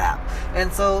vehicle wrap.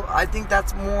 And so I think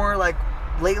that's more like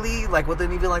lately, like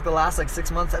within even like the last like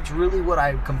 6 months, that's really what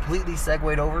I completely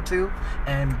segued over to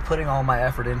and putting all my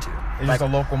effort into. It's like,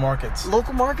 just the local markets.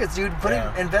 Local markets, dude.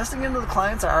 Investing into the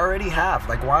clients I already have.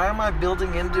 Like, why am I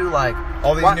building into like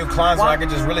all these new clients when I can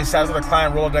just really satisfy the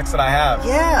client Rolodex that I have?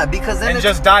 Yeah, because then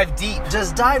just dive deep.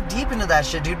 Just dive deep into that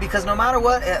shit, dude. Because no matter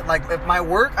what, if my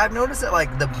work, I've noticed that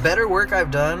like the better work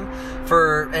I've done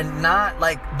and not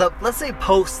like let's say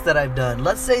posts that I've done.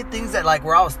 Let's say things that like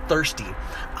where I was thirsty.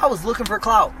 I was looking for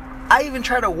clout. I even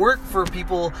try to work for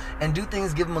people and do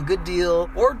things, give them a good deal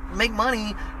or make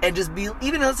money and just be,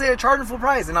 even let's say I charge them full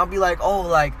price and I'll be like, oh,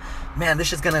 like, man,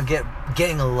 this is going to get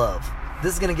gang of love.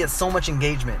 This is going to get so much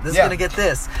engagement. This is going to get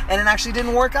this. And it actually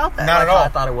didn't work out that Not at all. I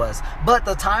thought it was. But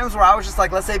the times where I was just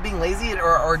like, let's say being lazy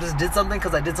or just did something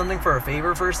because I did something for a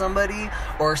favor for somebody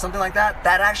or something like that,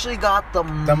 that actually got the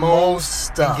most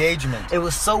stuff. Engagement. It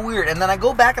was so weird. And then I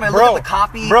go back and I look at the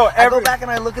copy. I go back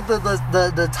and I look at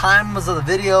the times of the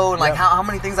video and like how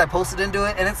many things I posted into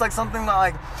it. And it's like something that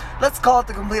like, let's call it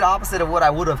the complete opposite of what I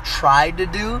would have tried to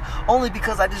do, only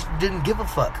because I just didn't give a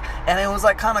fuck. And it was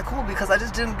like kind of cool because I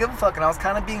just didn't give a fuck and I was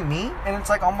kind of being me. And it's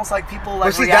like almost like people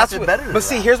like reacted better to that. But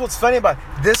see, here's what's funny about it.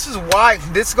 This is why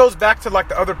this goes back to like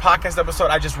the other podcast episode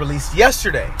I just released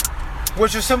yesterday,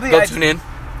 which is something tune in.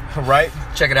 Right?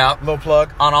 Check it out. Little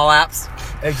plug. On all apps.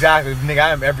 Exactly. Nigga, I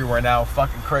am everywhere now.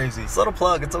 Fucking crazy. It's a little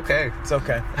plug. It's okay. It's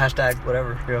okay. Hashtag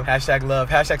whatever. Hashtag love.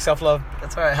 Hashtag self-love.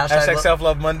 That's right. Hashtag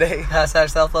self-love Monday. Hashtag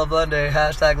self-love Monday.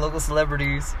 Hashtag local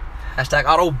celebrities. Hashtag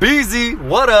Otto Beezy.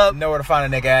 What up? Know where to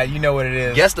find a nigga at. You know what it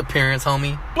is. Guest appearance,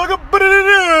 homie. Plug up.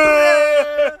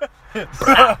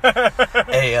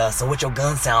 Hey, so what your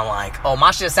gun sound like? Oh,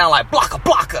 my shit sound like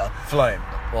blocka. Flame.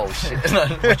 Oh,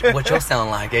 shit. what your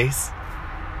sound like, Ace?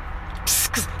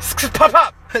 Pop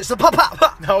pop. So pop.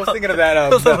 I was thinking of that.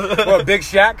 Big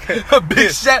Shaq. Big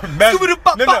Shaq.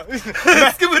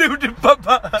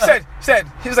 Said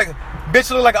he was like,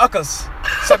 bitch look like uckas.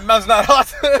 Said man's not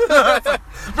hot.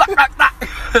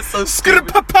 That's so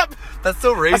stupid. That's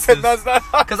so racist.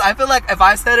 Because I feel like if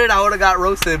I said it, I would have got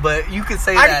roasted. But you could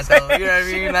say that though. You know what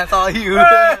I mean? That's all you.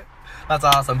 That's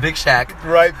awesome. Big Shaq.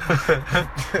 Right.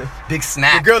 Big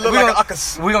Snack. Your girl look like an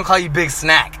uckas. We're going to call you Big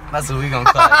Snack. That's what we're going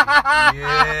to call you.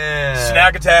 Yeah.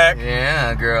 Snack attack.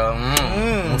 Yeah, girl.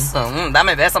 Dame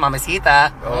beso,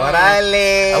 mamacita.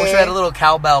 Orale. I wish we had a little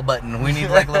cowbell button. We need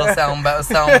like little sound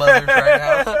buzzers right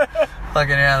now.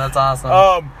 Fucking yeah, that's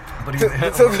awesome. But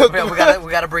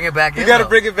we gotta bring it back in. We gotta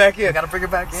bring it back in.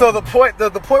 So the point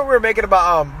we were making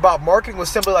about marketing was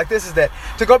simply like this: is that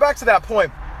to go back to that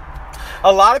point,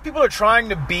 a lot of people are trying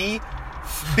to be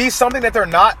something that they're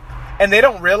not, and they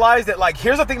don't realize that, like,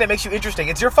 here's the thing that makes you interesting.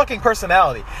 It's your fucking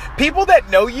personality. People that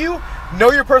know you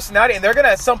know your personality, and they're gonna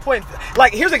at some point,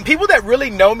 like, here's the thing, people that really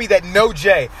know me, that know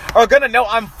Jay, are gonna know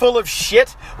I'm full of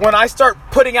shit when I start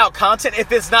putting out content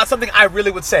if it's not something I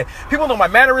really would say. People know my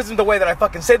mannerisms, the way that I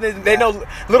fucking say them. They know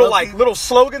little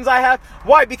slogans I have.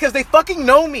 Why? Because they fucking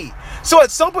know me. So at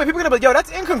some point, people are gonna be like, yo,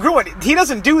 that's incongruent. He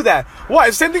doesn't do that. Why?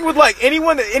 Same thing with, like,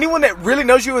 anyone that really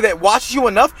knows you, that watches you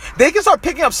enough, they can start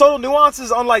picking up subtle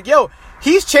nuances on, like, yo,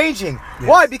 he's changing. Yes.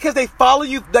 Why? Because they follow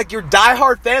you, like your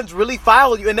diehard fans really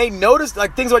follow you, and they notice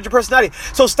like things about your personality.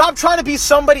 So stop trying to be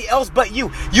somebody else but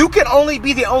you. You can only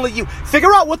be the only you.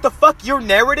 Figure out what the fuck your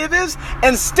narrative is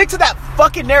and stick to that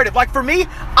fucking narrative. Like for me,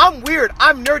 I'm weird,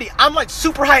 I'm nerdy, I'm like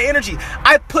super high energy.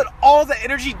 I put all the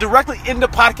energy directly into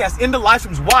podcasts, into live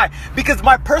streams. Why? Because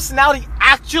my personality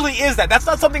actually is that. That's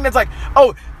not something that's like,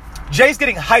 oh, Jay's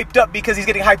getting hyped up because he's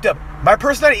getting hyped up. My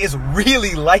personality is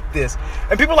really like this.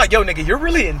 And people are like, yo, nigga, you're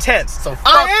really intense. So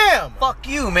I am. Fuck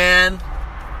you, man.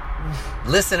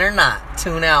 Listen or not,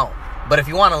 tune out. But if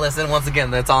you want to listen, once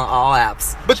again, that's on all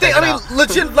apps. But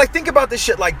legit, like, think about this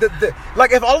shit. Like,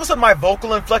 like, if all of a sudden my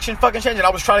vocal inflection fucking changed and I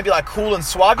was trying to be, like, cool and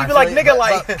suave, you'd be like, nigga,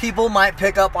 like... people might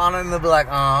pick up on it and they'll be like,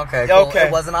 oh, okay, cool. Okay.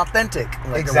 It wasn't authentic.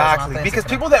 Like, exactly. Because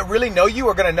people that really know you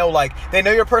are going to know, like, they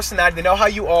know your personality, they know how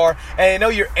you are, and they know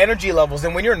your energy levels.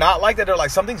 And when you're not like that, they're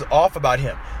like, something's off about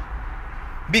him.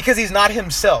 Because he's not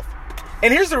himself.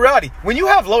 And here's the reality. When you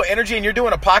have low energy and you're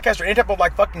doing a podcast or any type of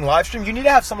like fucking live stream, you need to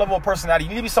have some level of personality.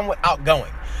 You need to be somewhat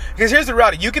outgoing. Because here's the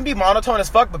reality. You can be monotone as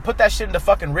fuck, but put that shit into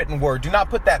fucking written word. Do not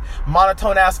put that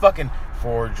monotone ass fucking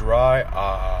For dry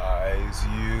eyes,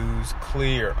 use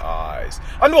clear eyes.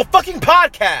 Onto a fucking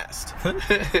podcast.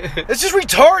 It's just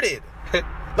retarded.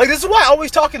 Like, this is why I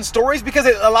always talk in stories, because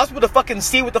it allows people to fucking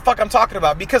see what the fuck I'm talking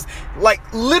about. Because, like,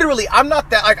 literally, I'm not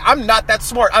that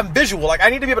smart. I'm visual. Like, I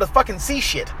need to be able to fucking see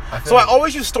shit. So I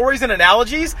always use stories and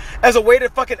analogies as a way to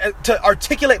fucking to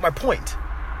articulate my point.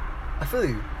 I feel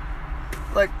you.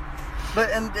 Like,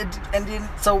 but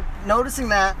so noticing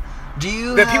that,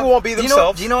 people won't be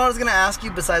themselves. Do you know what I was gonna ask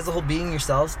you besides the whole being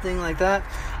yourselves thing like that?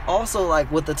 Also, like,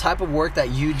 with the type of work that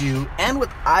you do and what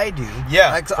I do,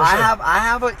 yeah, like, so I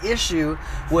have an issue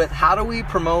with how do we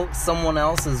promote someone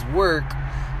else's work,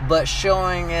 but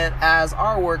showing it as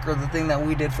our work or the thing that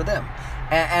we did for them.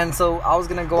 And so I was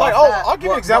gonna go like, off that. I'll give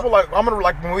you an example. Like, I'm gonna,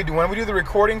 like, when we do the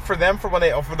recording for them for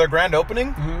their grand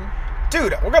opening. Mm-hmm.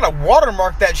 Dude, we're gonna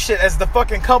watermark that shit as the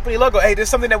fucking company logo. Hey, this is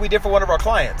something that we did for one of our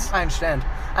clients. I understand.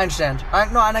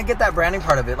 And I get that branding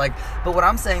part of it. Like, but what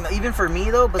I'm saying, even for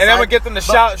me though, and I'm gonna get them to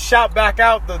shout back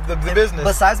out the business.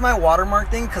 Besides my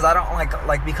watermark thing, because I don't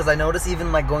like because I notice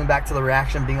even like going back to the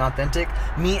reaction being authentic,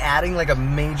 me adding like a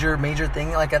major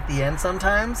thing like at the end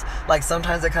sometimes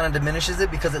it kind of diminishes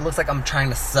it because it looks like I'm trying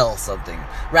to sell something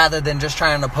rather than just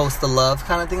trying to post the love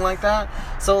kind of thing like that.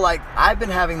 So like I've been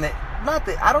having the. Not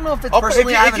that I don't know if it's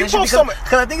personally I have an issue because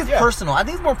I think it's personal. I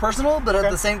think it's more personal, but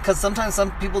at the same because sometimes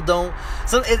some people don't.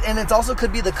 And it also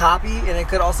could be the copy, and it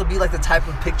could also be like the type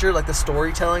of picture, like the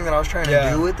storytelling that I was trying to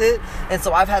do with it. And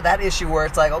so I've had that issue where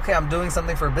it's like, okay, I'm doing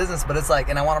something for a business, but it's like,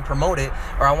 and I want to promote it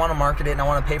or I want to market it and I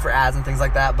want to pay for ads and things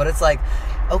like that. But it's like,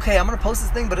 okay, I'm gonna post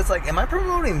this thing, but it's like, am I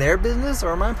promoting their business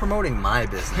or am I promoting my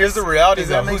business? Here's the reality,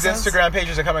 though. Whose Instagram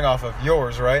pages are coming off of?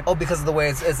 Yours, right? Oh, because of the way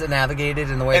it's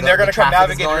navigated and the way. And they're gonna come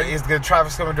navigate it. The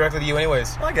traffic's coming directly to you,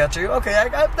 anyways. I got you. Okay,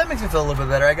 that makes me feel a little bit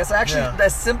better. I guess actually,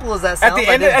 as simple as that sounds, at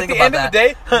the end of the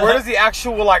day, where does the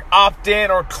actual like opt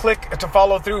in or click to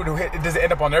follow through? Does it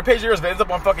end up on their page or yours? If it ends up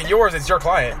on fucking yours, it's your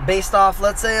client. Based off,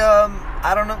 let's say,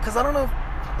 I don't know, because I don't know.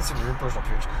 This is your personal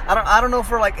page. I don't know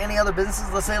for like any other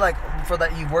businesses. Let's say like for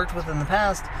that you've worked with in the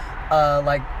past,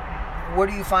 like what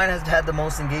do you find has had the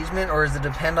most engagement, or does it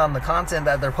depend on the content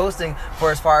that they're posting for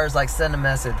as far as like send a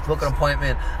message, book an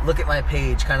appointment, look at my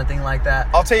page, kind of thing like that?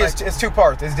 I'll tell you, like, it's two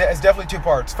parts. It's definitely two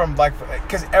parts from like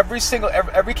because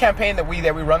every campaign that we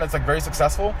run that's like very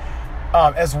successful,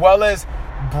 as well as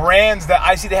brands that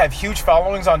I see that have huge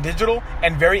followings on digital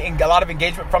and a lot of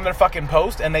engagement from their fucking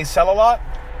post and they sell a lot.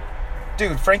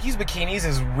 Dude, Frankie's Bikinis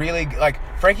is really like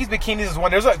Frankie's Bikinis is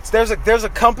one. There's a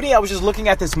company I was just looking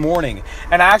at this morning,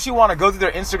 and I actually want to go through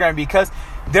their Instagram because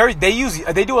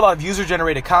they do a lot of user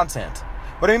generated content.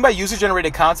 What I mean by user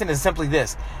generated content is simply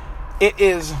this. It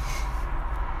is.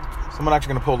 Someone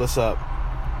actually gonna pull this up.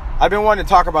 I've been wanting to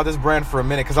talk about this brand for a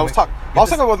minute because I was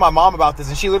talking with my mom about this,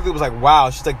 and she literally was like, "Wow,"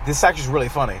 she's like, "This actually is really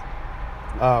funny."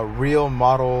 Real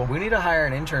model. We need to hire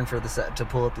an intern for this to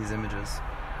pull up these images.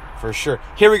 For sure.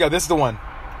 Here we go. This is the one.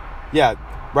 Yeah,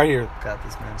 right here. Got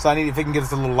this, man. So I need if we can get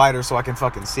this a little lighter so I can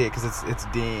fucking see it because it's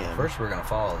damn. First, we're gonna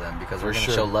follow them because we're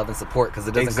gonna show love and support because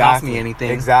it doesn't cost me anything.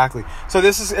 Exactly. So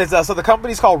this is so the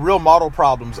company's called Real Model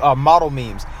Problems. Model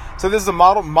memes. So this is a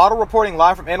model reporting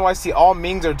live from NYC. All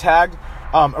memes are tagged.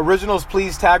 Originals,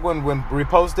 please tag when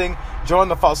reposting. Join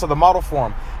the model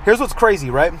forum. Here's what's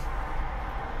crazy, right?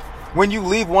 When you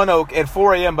leave One Oak at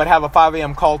 4 a.m. but have a 5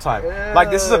 a.m. call time. Yeah, like,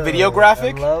 this is a video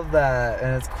graphic. I love that.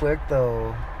 And it's quick,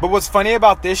 though. But what's funny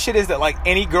about this shit is that, like,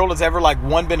 any girl that's ever, like,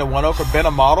 been to One Oak or been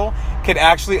a model can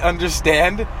actually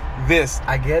understand this.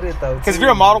 I get it, though, because if you're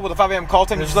a model with a 5 a.m. call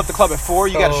time, you just left the club at 4,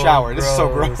 you got to shower. This is so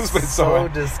gross, but it's so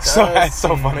disgusting. It's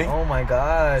so funny. Oh, my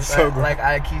gosh. So gross. Like,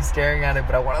 I keep staring at it,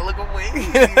 but I want to look away.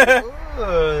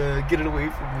 Get it away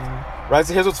from me. Right,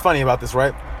 so here's what's funny about this,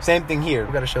 right? Same thing here.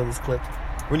 We got to show this clip.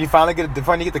 When you finally get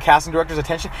the casting director's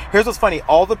attention, here's what's funny.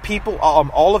 All the people,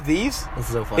 all of these. This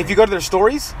is so funny. If you go to their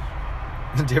stories.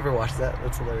 Did you ever watch that?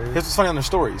 That's hilarious. Here's what's funny on their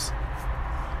stories.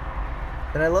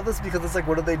 And I love this because it's like,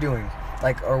 what are they doing?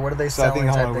 Like, or what are they selling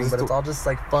type thing? But it's all just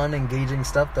like fun, engaging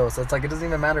stuff, though. So it's like, it doesn't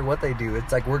even matter what they do.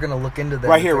 It's like, we're going to look into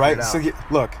them. Right here, right? So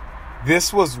look,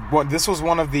 this was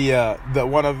one of the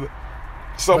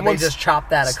someone. They just chopped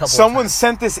that a couple Someone times.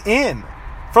 sent this in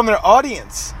from their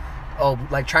audience. Oh,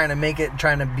 like trying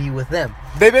to be with them.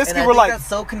 They basically were like, that's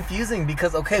so confusing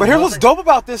because, okay. But here's what's dope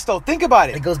about this, though. Think about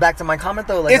it. It goes back to my comment,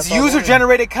 though. Like, it's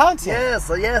user-generated content. Yes,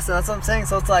 and that's what I'm saying.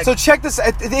 So it's like... So check this.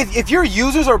 If your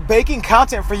users are making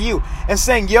content for you and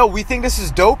saying, yo, we think this is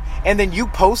dope, and then you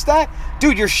post that,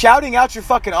 dude, you're shouting out your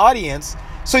fucking audience,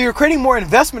 so you're creating more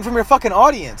investment from your fucking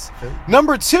audience. Okay.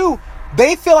 Number two,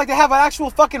 they feel like they have an actual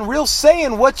fucking real say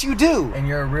in what you do. And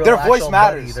you're a real Their voice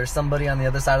matters. Buddy. There's somebody on the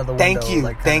other side of the window. Thank you.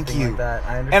 Like, Thank you. Like that.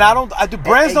 I understand. And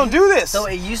brands don't do this. So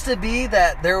it used to be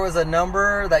that there was a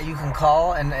number that you can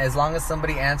call, and as long as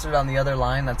somebody answered on the other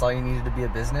line, that's all you needed to be a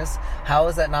business. How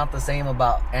is that not the same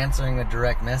about answering a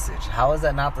direct message? How is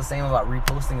that not the same about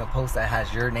reposting a post that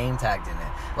has your name tagged in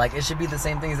it? Like, it should be the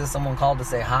same thing as if someone called to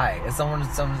say hi. If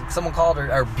someone called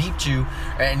or beeped you,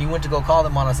 and you went to go call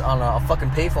them on a fucking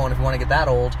payphone if you want to get that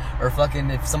old, or fucking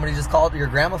if somebody just called, your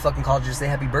grandma fucking called you to say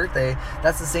happy birthday,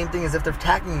 that's the same thing as if they're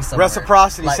tagging you somewhere.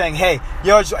 Reciprocity, like, saying, hey,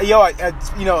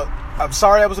 I'm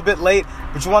sorry I was a bit late,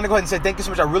 but you want to go ahead and say thank you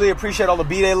so much. I really appreciate all the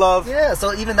B-Day love. Yeah,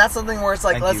 so even that's something where it's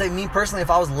like, let's say me personally,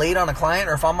 if I was late on a client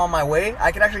or if I'm on my way,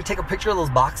 I could actually take a picture of those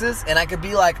boxes and I could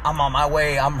be like, I'm on my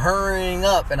way, I'm hurrying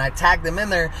up, and I tag them in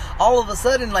there. All of a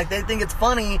sudden, like, they think it's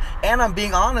funny and I'm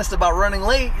being honest about running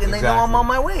late, and they know I'm on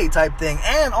my way type thing.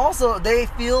 And also, they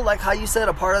feel like, how you said,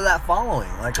 a part of that following.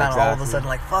 Like, kind of all of a sudden,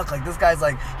 like, fuck, like, this guy's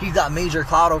like, he's got major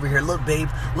clout over here. Look, babe,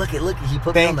 look it, he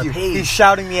put me on the page. He's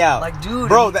shouting me out. Like, dude,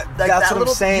 bro, that's what I'm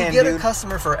saying, you get a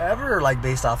customer forever, like,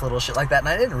 based off little shit like that. And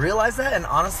I didn't realize that. And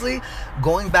honestly,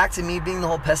 going back to me being the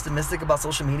whole pessimistic about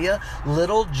social media,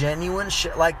 little genuine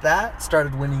shit like that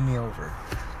started winning me over.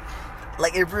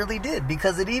 Like, it really did,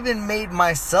 because it even made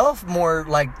myself more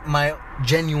like my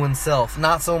genuine self,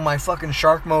 not so my fucking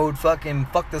shark mode, fucking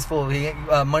fuck this fool,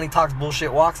 money talks,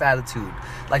 bullshit walks attitude.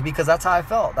 Like, because that's how I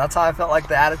felt. That's how I felt like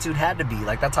the attitude had to be.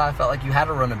 Like, that's how I felt like you had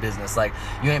to run a business. Like,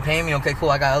 you ain't paying me, okay, cool,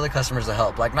 I got other customers to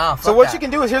help. Like, nah, fuck so what that. you can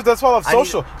do is, that's why I love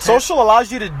social. Social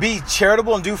allows you to be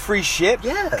charitable and do free shit.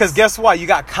 Yes. Because guess what? You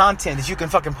got content that you can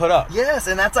fucking put up. Yes,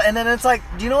 and then it's like,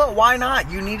 you know what? Why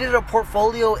not? You needed a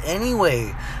portfolio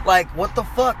anyway. Like, what the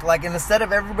fuck? Like, and instead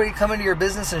of everybody coming to your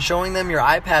business and showing them your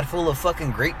iPad full of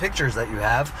fucking great pictures that you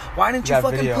have, why didn't you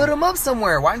fucking put them up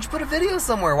somewhere? Why didn't you put a video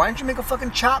somewhere? Why didn't you make a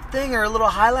fucking chop thing or a little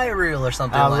highlight reel or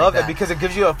something? I love it because it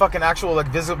gives you a fucking actual, like,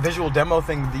 visual demo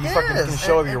thing that you fucking can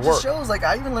show of your work. It shows. Like,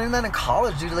 I even learned that in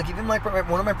college, dude. Like, even like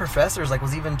one of my professors, like,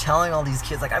 was even telling all these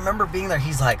kids. Like, I remember being there.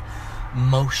 He's like,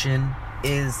 motion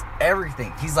is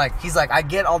everything. He's like, I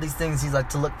get all these things. He's like,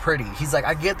 to look pretty. He's like,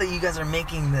 I get that you guys are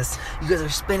making this. You guys are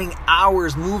spending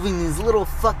hours moving these little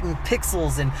fucking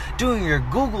pixels and doing your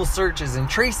Google searches and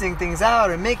tracing things out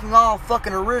and making all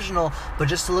fucking original, but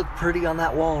just to look pretty on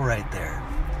that wall right there.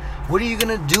 What are you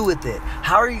going to do with it?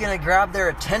 How are you going to grab their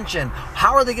attention?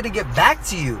 How are they going to get back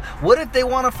to you? What if they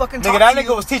want to fucking talk to you? That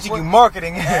nigga was teaching you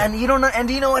marketing. And you don't know, and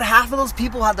do you know what? Half of those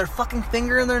people had their fucking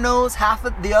finger in their nose. Half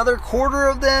of the other quarter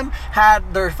of them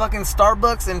had their fucking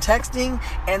Starbucks and texting.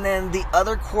 And then the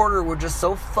other quarter were just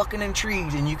so fucking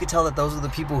intrigued. And you could tell that those are the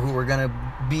people who were going to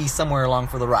be somewhere along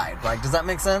for the ride. Like, does that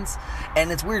make sense? And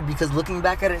it's weird because looking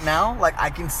back at it now, like,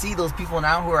 I can see those people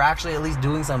now who are actually at least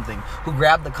doing something, who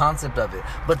grabbed the concept of it.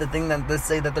 But the thing that they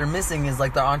say that they're missing is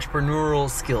like the entrepreneurial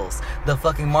skills, the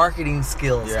fucking marketing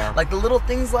skills, like the little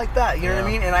things like that, you know what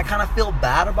I mean? And I kind of feel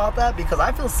bad about that because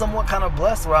I feel somewhat kind of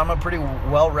blessed where I'm a pretty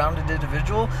well-rounded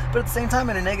individual, but at the same time,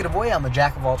 in a negative way, I'm a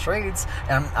jack of all trades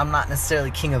and I'm not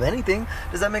necessarily king of anything.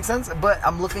 Does that make sense? But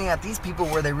I'm looking at these people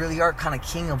where they really are kind of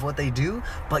king of what they do,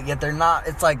 but yet they're not.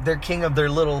 It's like they're king of their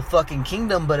little fucking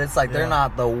kingdom, but it's like they're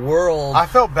not the world. I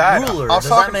felt bad. Ruler. Does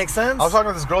that make sense? I was talking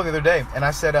to this girl the other day, and I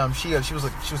said, she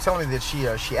was telling me that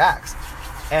she acts,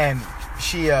 and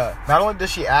she not only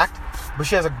does she act, but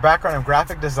she has a background in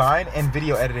graphic design and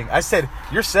video editing. I said,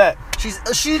 you're set.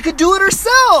 She could do it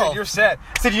herself. I said, you're set.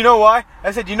 I said, you know why?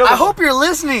 I said, I hope you're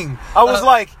listening. I was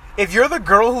like, if you're the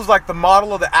girl who's like the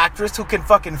model or the actress who can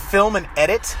fucking film and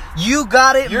edit, you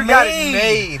got it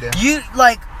made. You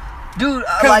like, dude,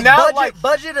 like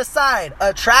budget aside,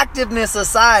 attractiveness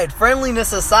aside,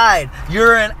 friendliness aside,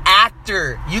 you're an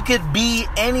actor. You could be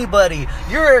anybody.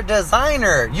 You're a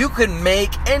designer. You can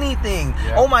make anything.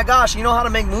 Yeah. Oh my gosh, you know how to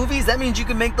make movies? That means you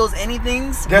can make those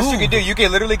anythings. Guess you can do. You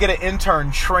can literally get an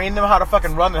intern, train them how to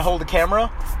fucking run and hold the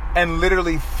camera, and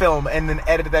literally film and then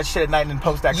edit that shit at night and then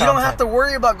post that content. You don't have to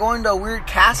worry about going to a weird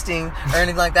casting or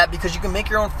anything like that because you can make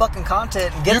your own fucking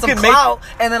content and get some clout,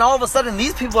 and then all of a sudden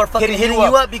these people are fucking hitting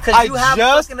you up because you have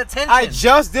fucking attention. I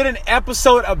just did an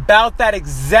episode about that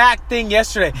exact thing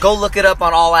yesterday. Go look it up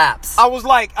on all apps.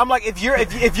 I'm like, if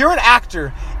you're an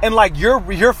actor and like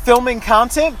you're filming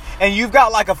content and you've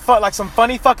got like some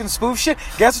funny fucking spoof shit,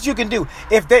 guess what you can do?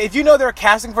 If you know they're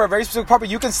casting for a very specific part,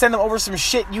 you can send them over some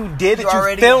shit you did that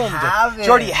you filmed. You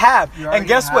already have. And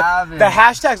guess what? The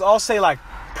hashtags all say like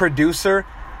producer,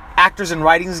 Actors and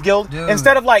Writings Guild,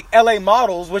 instead of like LA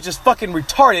Models, which is fucking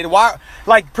retarded. Why?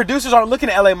 Like, producers aren't looking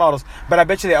at LA Models, but I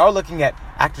bet you they are looking at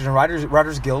Actors and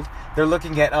Writers Guild. They're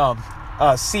looking at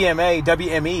CMA,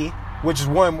 WME. which is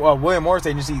William Morris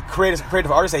Agency,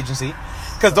 creative artist agency.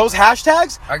 Because those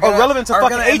hashtags are relevant to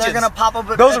fucking agents. They're gonna pop up.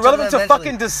 Those are relevant to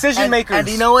fucking decision makers. And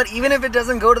you know what? Even if it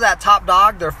doesn't go to that top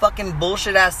dog, their fucking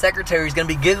bullshit ass secretary is gonna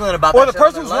be giggling about. Or the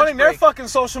person who's running their fucking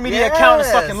social media account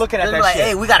is fucking looking at that like, shit.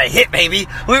 Hey, we got a hit, baby.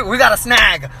 We got a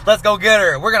snag. Let's go get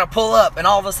her. We're gonna pull up, and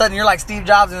all of a sudden you're like Steve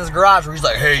Jobs in his garage, where he's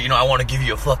like, hey, I want to give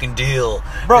you a fucking deal,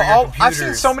 bro. I've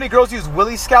seen so many girls use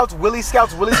Willie Scouts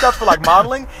for like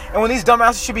modeling, and when these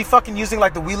dumbasses should be fucking using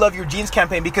like the We Love Your Jeans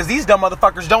campaign, because these dumb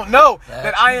motherfuckers don't know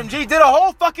that IMG did a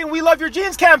whole fucking We Love Your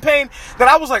Jeans campaign that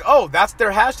I was like, oh, that's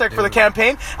their hashtag for the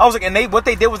campaign. I was like, and what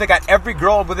they did was they got every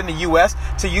girl within the US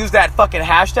to use that fucking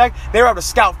hashtag. They were able to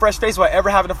scout fresh face without ever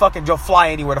having to fucking fly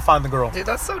anywhere to find the girl. Dude,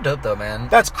 that's so dope though, man.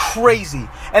 That's crazy.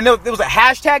 And there was a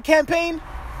hashtag campaign.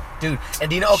 Dude, and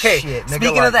do you know,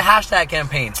 speaking of the hashtag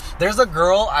campaign, there's a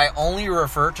girl, I only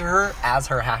refer to her as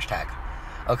her hashtag.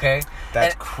 Okay?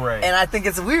 That's crazy. And I think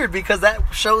it's weird because that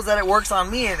shows that it works on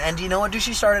me. And do you know what, dude?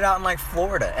 She started out in like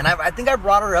Florida. And I think I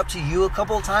brought her up to you a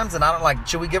couple of times. And I don't like,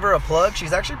 should we give her a plug?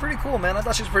 She's actually pretty cool, man. I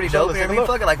thought she was pretty dope. You know what I mean?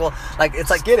 Fuck it. Like, well, like, it's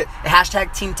like, get it.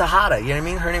 Hashtag Team Tejada. You know what I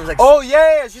mean? Her name's like, oh,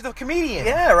 yeah. She's a comedian.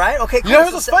 Yeah, right? Okay, cool. You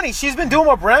know what's funny? She's been doing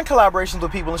more brand collaborations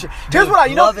with people and shit. Here's what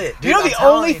love it. Dude, you know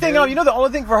the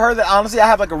only thing for her that honestly I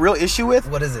have like a real issue with?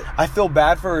 What is it? I feel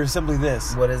bad for her is simply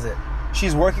this. What is it?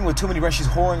 She's working with too many brands. She's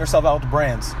whoring herself out with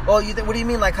brands. Oh, what do you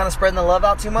mean? Like kind of spreading the love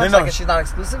out too much? No. Like she's not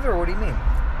exclusive, or what do you mean?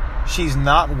 She's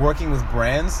not working with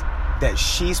brands that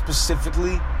she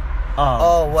specifically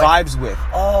vibes with.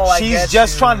 Oh, she's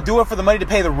just trying to do it for the money to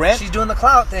pay the rent. She's doing the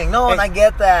clout thing. No, and I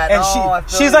get that. And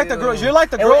she's like the girl. You're like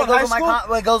the girl in high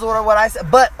school. It goes with what I said.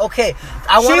 But okay,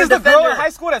 I want to She's the girl in high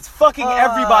school that's fucking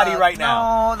everybody right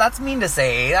now. No, that's mean to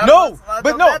say.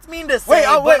 That's mean to say.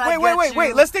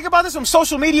 Wait. Let's think about this from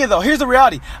social media though. Here's the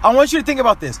reality. I want you to think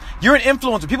about this. You're an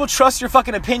influencer. People trust your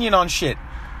fucking opinion on shit.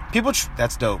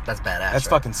 That's dope. That's badass. That's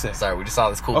fucking sick. Sorry, we just saw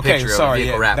this cool picture of a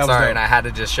vehicle wrap. Sorry, dope. And I had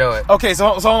to just show it. Okay, so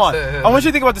hold on. I want you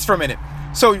to think about this for a minute.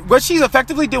 So what she's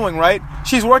effectively doing, right?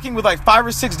 She's working with like 5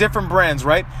 or 6 different brands,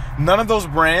 right? None of those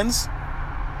brands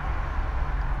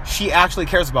she actually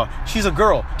cares about. She's a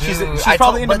girl. She's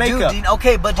probably into makeup.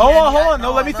 Hold on.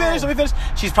 No, let me finish.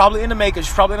 She's probably into makeup.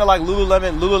 She's probably into like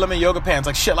Lululemon yoga pants,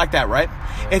 like shit like that, right?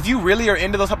 Yeah. If you really are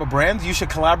into those type of brands, you should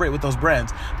collaborate with those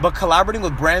brands. But collaborating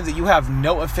with brands that you have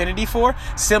no affinity for,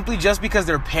 simply just because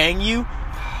they're paying you,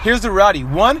 here's the reality.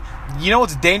 One, you know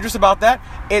what's dangerous about that?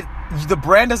 The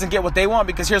brand doesn't get what they want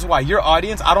because here's why. Your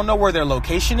audience, I don't know where their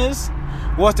location is,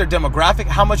 what's their demographic,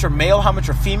 how much are male, how much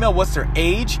are female, what's their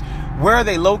age, where are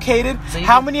they located,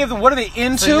 how many of them, what are they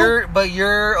into?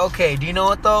 You're okay. Do you know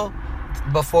what though?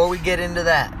 Before we get into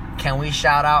that, can we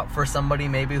shout out for somebody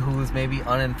maybe who's maybe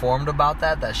uninformed about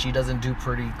that she doesn't do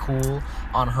pretty cool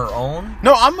on her own?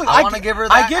 No, I want to give her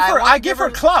that. I give her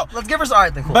clout. Let's give her. All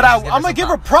right, then cool. But I'm gonna give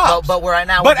her props. But right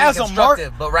now, but as a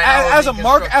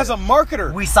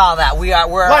marketer, we saw that.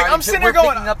 We're like I'm sitting there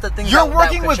going, up the things you're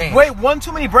working with one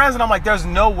too many brands, and I'm like, there's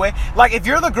no way. Like if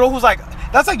you're the girl who's like,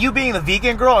 that's like you being the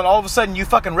vegan girl, and all of a sudden you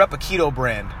fucking rep a keto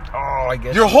brand. Oh, I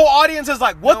guess your whole audience is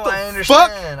like, what the fuck?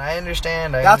 I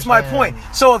understand. That's my point.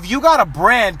 So if you got a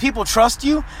brand, people trust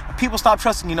you. People stop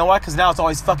trusting. You know why? Because now it's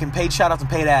always fucking paid shout outs and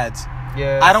paid ads.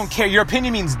 Yeah. I don't care. Your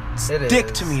opinion means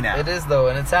dick to me now. It is though,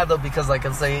 and it's sad though because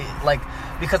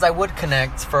because I would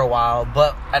connect for a while,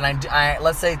 but I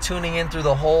let's say tuning in through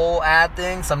the whole ad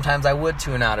thing, sometimes I would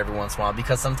tune out every once in a while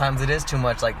because sometimes it is too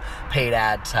much like paid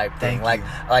ad type thing,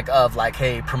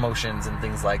 hey, promotions and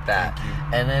things like that.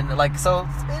 And then so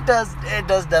it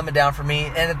does dumb it down for me,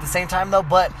 and at the same time though,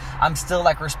 but I'm still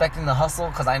like respecting the hustle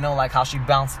because I know like how she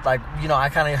bounced, I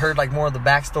kind of heard like more of the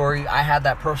backstory. I had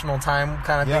that personal time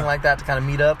kind of thing like that to kind of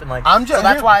meet up and so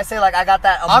that's why I say like I got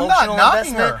that emotional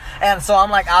investment, and so I'm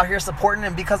like out here supporting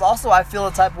him because also I feel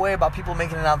a type of way about people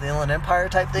making it out the Inland Empire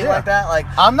type thing like that. Like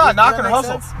I'm not knocking her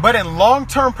hustle, but in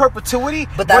long-term perpetuity,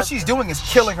 what she's doing is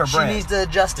killing her brand. She needs to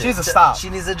adjust it. She needs to stop. She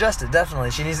needs to adjust it,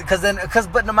 definitely. She needs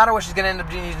but no matter what, she's gonna end up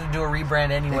needing to do a rebrand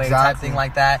anyway, type thing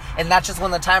like that. And that's just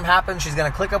when the time happens, she's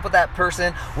gonna click up with that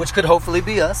person, which could hopefully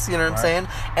be us. You know what I'm saying?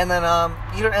 And then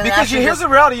because here's the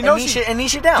reality,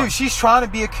 niche it down. Dude, she's trying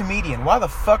to be a comedian. Why the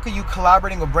fuck are you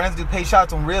collaborating with brands to do paid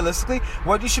shots when realistically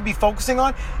what you should be focusing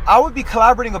on? I would be collaborating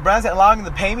collaborating with brands and allowing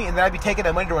them to pay me, and then I'd be taking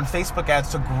that money to run Facebook ads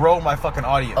to grow my fucking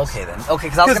audience. Okay then. Okay,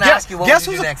 because I was gonna ask you what would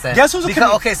you do next then. Guess who's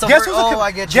because, okay, so guess for, who's a,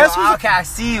 I get you. Okay, I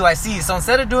see you. So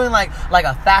instead of doing like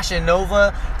a Fashion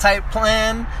Nova type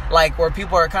plan, like where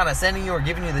people are kind of sending you or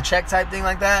giving you the check type thing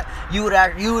like that, you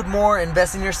would more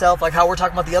invest in yourself, like how we're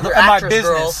talking about the other actress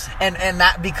girls, and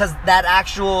that because that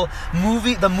actual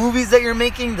movie, the movies that you're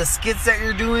making, the skits that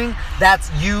you're doing,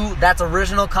 that's you. That's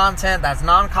original content. That's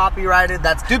non-copyrighted.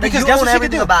 That's dude. Because guess what she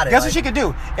could do? Guess what she could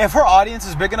do? If her audience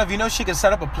is big enough, you know, she could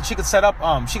set up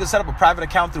a private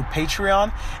account through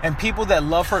Patreon, and people that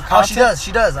love her content. Oh,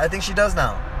 she does. I think she does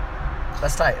now.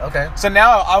 That's tight. Okay. So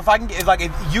now,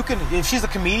 if she's a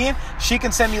comedian, she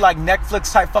can send me like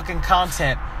Netflix type fucking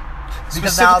content.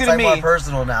 Because now it's like more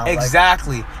personal now.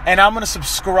 Exactly. And I'm going to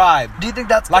subscribe. Do you think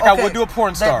that's... Like I would do a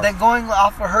porn star. Then going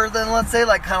off of her, then let's say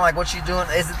like kind of like what she's doing,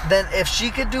 then if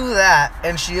she could do that,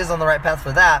 and she is on the right path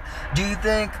for that, do you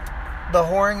think the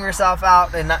whoring yourself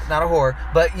out, and not a whore,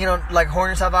 but you know, like whoring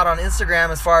yourself out on Instagram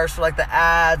as far as for like the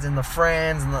ads and the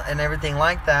friends and everything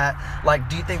like that, like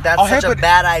do you think that's such a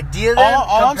bad idea then?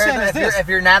 All I'm saying is this. If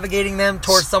you're navigating them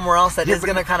towards somewhere else that is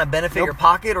going to kind of benefit your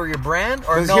pocket or your brand,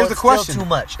 or no, it's still too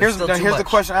much? Here's the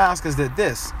question I ask is that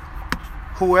this: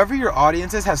 whoever your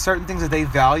audience is has certain things that they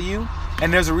value,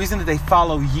 and there's a reason that they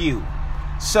follow you.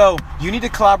 So you need to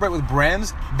collaborate with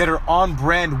brands that are on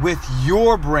brand with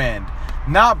your brand.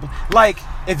 Not like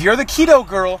if you're the keto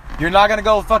girl, you're not gonna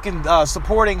go fucking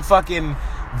supporting fucking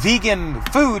vegan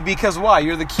food because why?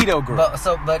 You're the keto girl.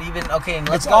 But even okay,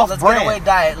 let's get away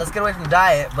diet. Let's get away from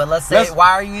diet. But let's say, why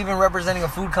are you even representing a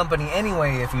food company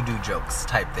anyway if you do jokes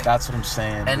type thing? That's what I'm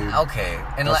saying. And dude. Okay,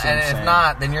 and if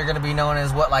not, then you're gonna be known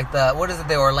as what is it?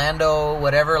 The Orlando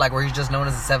whatever, like where he's just known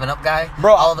as the 7-Up guy.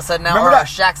 Bro, all of a sudden now, or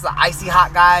Shaq's the icy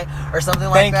hot guy or something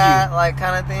like that, like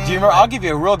kind of thing. Do you remember? I'll give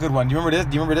you a real good one. Do you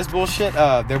remember this bullshit?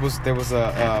 There was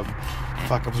a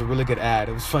fuck. It was a really good ad.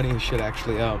 It was funny as shit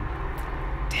actually.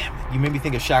 Damn it. You made me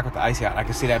think of Shaq with the icy hot. I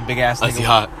can see that big ass icy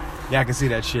hot. Yeah, I can see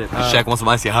that shit. Shaq wants some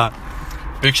icy hot.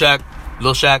 Big Shaq,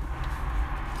 Lil Shaq.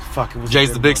 Fuck, it was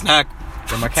Jay's the big snack.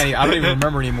 Damn, I don't even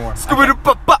remember anymore.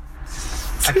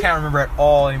 I can't remember at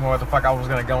all anymore what the fuck I was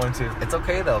gonna go into. It's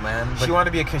okay though, man. She wants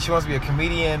to be a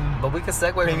comedian. But we can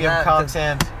segue premium from that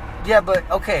content. Yeah, but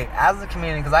okay, as a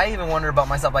comedian, because I even wonder about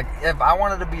myself, like if I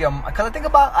wanted to be because I think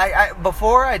about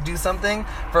before I do something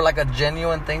for like a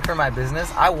genuine thing for my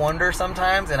business, I wonder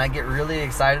sometimes, and I get really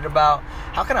excited about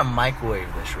how can I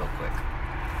microwave this real quick.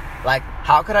 Like,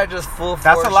 how could I just full force?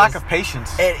 That's a lack of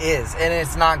patience. It is, and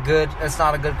it's not good. It's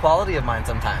not a good quality of mine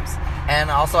sometimes. And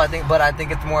also, I think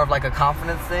it's more of like a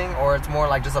confidence thing, or it's more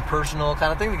like just a personal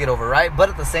kind of thing to get over, right? But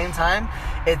at the same time,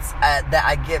 it's that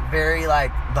I get very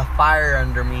like the fire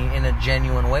under me in a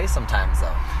genuine way sometimes,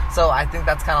 though. So I think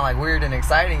that's kind of like weird and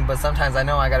exciting, but sometimes I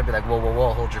know I got to be like, whoa,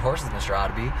 hold your horses, Mr.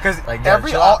 Oddby. Because like,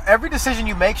 every decision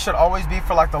you make should always be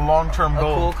for like the long-term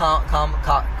goal.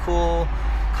 Cool,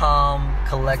 calm,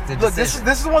 collected Look, decision.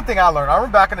 this is one thing I learned. I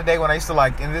remember back in the day when I used to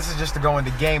like, and this is just to go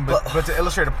into game, but to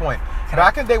illustrate a point.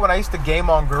 Back in the day when I used to game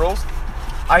on girls,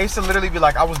 I used to literally be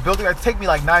like, it'd take me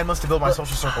like 9 months to build my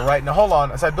social circle, right? Now hold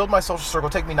on, as I build my social circle,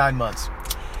 it'd take me 9 months.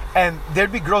 And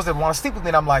there'd be girls that want to sleep with me,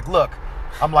 and I'm like,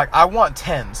 I want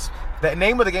 10s. The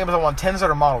name of the game is I want 10s that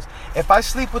are models. If I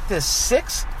sleep with this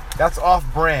 6, that's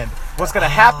off brand. What's gonna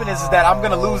happen is that I'm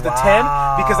gonna lose the 10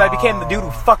 because I became the dude who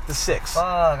fucked the 6. Fuck,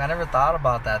 I never thought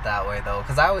about that way though.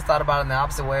 Because I always thought about it in the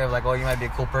opposite way of like, oh, you might be a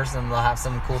cool person and they'll have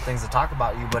some cool things to talk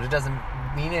about you, but it doesn't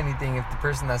mean anything if the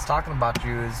person that's talking about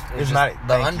you is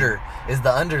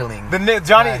the underling.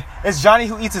 It's Johnny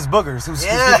who eats his boogers. Who's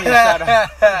giving you a shout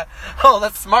out. Oh,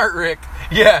 that's Smart Rick.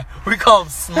 Yeah, we call him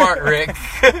Smart Rick.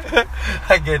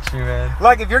 I get you, man.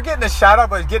 Like if you're getting a shout out,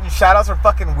 but getting shout outs from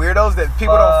fucking weirdos that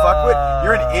people don't fuck with,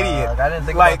 you're an idiot. I didn't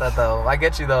think about that though. I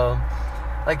get you though.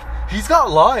 Like, he's got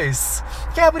lice.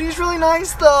 Yeah, but he's really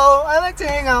nice though. I like to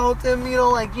hang out with him,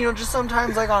 just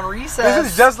sometimes like on recess.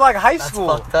 This is just like high school.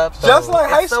 That's fucked up though. Just like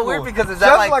high school. So weird because it's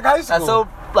just like high school. That's so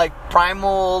like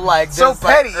primal, like so just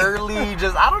petty. Like early,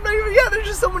 just I don't know. Yeah, there's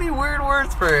just so many weird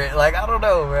words for it. Like I don't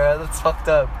know, man. That's fucked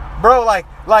up. Bro,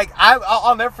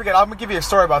 I'll never forget. I'm gonna give you a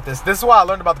story about this. This is why I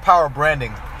learned about the power of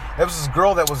branding. There was this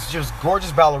girl that was just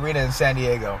gorgeous ballerina in San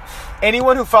Diego.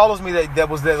 Anyone who follows me that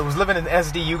was living in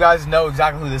SD, you guys know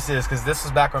exactly who this is because this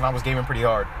was back when I was gaming pretty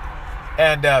hard.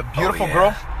 And beautiful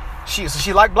girl.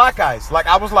 She liked black guys. Like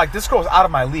I was like, this girl's out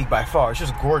of my league by far. She's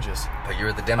just gorgeous. But you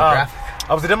were the demographic.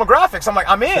 I was the demographics. I'm like,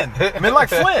 I'm in like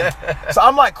Flynn. So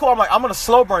I'm like, cool. I'm like, I'm gonna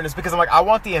slow burn this because I'm like, I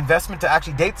want the investment to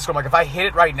actually date this girl. I'm like, if I hit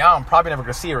it right now, I'm probably never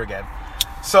gonna see her again.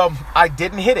 So I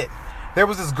didn't hit it. There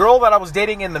was this girl that I was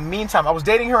dating in the meantime. I was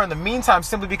dating her in the meantime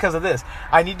simply because of this.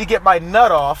 I need to get my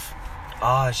nut off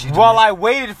while I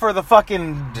waited for the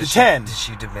fucking 10. Did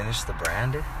she diminish the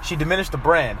brand? She diminished the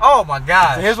brand. Oh my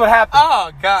god. So here's what happened.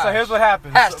 Oh god. So here's what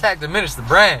happened. Hashtag diminish the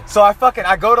brand. So I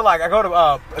go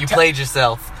to You played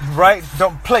yourself. right?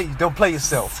 Don't play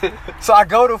yourself. So I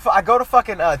go to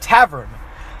fucking tavern.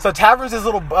 So Tavern's this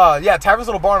little Tavern's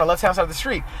little bar on the left hand side of the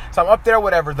street. So I'm up there,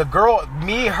 whatever. The girl,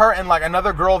 me, her, and like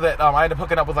another girl that I ended up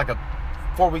hooking up with like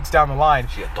 4 weeks down the line.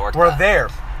 We're there.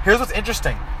 Here's what's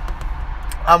interesting.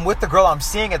 I'm with the girl I'm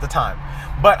seeing at the time,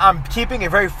 but I'm keeping it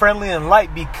very friendly and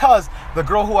light because the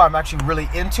girl who I'm actually really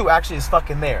into actually is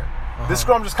fucking there. This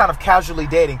girl I'm just kind of casually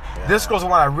dating. Yeah. This girl's the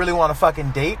one I really want to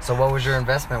fucking date. So what was your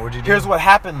investment? What'd you do? Here's what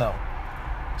happened though.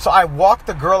 So I walked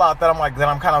the girl out that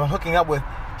I'm kind of hooking up with.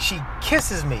 She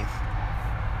kisses me.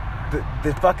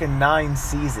 The fucking 9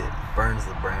 sees it. Burns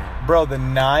the brand. Bro, the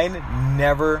 9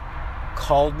 never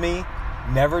called me,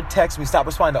 never texted me, stopped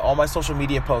responding to all my social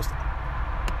media posts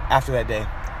after that day.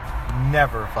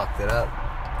 Never. Fucked it up.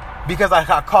 Because I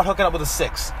got caught hooking up with a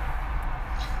 6.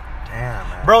 Damn,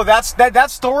 man. Bro, that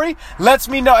story lets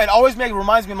me know. It always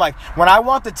reminds me, I'm like, when I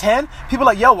want the 10, people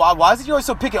are like, yo, why is it you always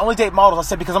so picky? Only date models. I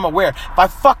said, because I'm aware. If I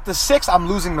fuck the 6, I'm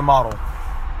losing the model.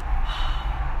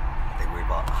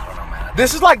 I don't know, man.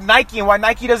 This is like Nike and why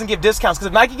Nike doesn't give discounts. Because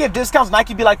if Nike give discounts,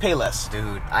 Nike be like, pay less.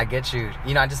 Dude, I get you.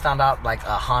 You know, I just found out, like,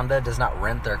 Honda does not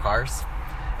rent their cars.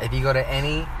 If you go to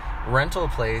any rental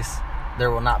place,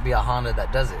 there will not be a Honda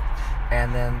that does it.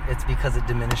 And then it's because it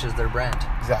diminishes their brand.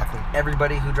 Exactly.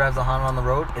 Everybody who drives a Honda on the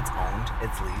road, it's owned,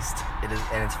 it's leased. It is,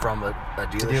 and it's from a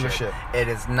dealership. It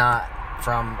is not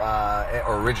from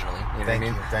originally, you know what I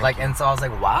mean? Thank you. And so I was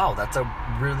like, wow, that's a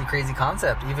really crazy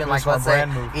concept. Even like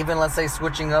let's say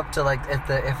switching up to like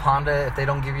if Honda, if they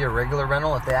don't give you a regular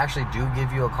rental, if they actually do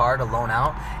give you a car to loan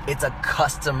out, it's a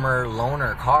customer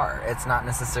loaner car. It's not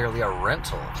necessarily a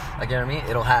rental. Like, you know what I mean?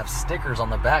 It'll have stickers on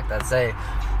the back that say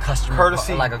customer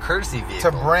courtesy, like a courtesy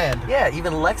vehicle to brand. Yeah,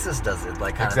 even Lexus does it,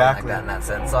 like kind of like that in that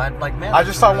sense. So I'm like, man, I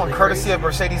just saw one courtesy of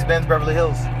Mercedes-Benz Beverly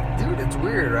Hills. Dude, it's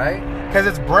weird, right? Because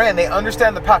it's brand. They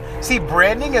understand the power. See,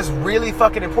 branding is really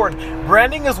fucking important.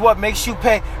 Branding is what makes you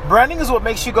pay. Branding is what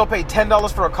makes you go pay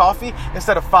 $10 for a coffee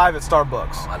instead of $5 at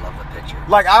Starbucks. Oh, I love the picture.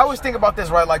 Like, I always think about this,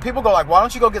 right? Like, people go like, why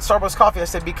don't you go get Starbucks coffee? I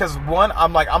said, because one,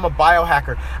 I'm a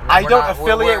biohacker. I don't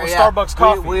affiliate with Starbucks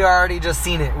coffee. We already just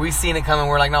seen it. We've seen it coming.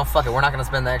 We're like, no, fuck it. We're not going to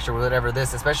spend the extra with whatever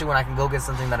this, especially when I can go get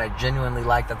something that I genuinely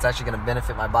like that's actually going to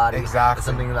benefit my body. Exactly. It's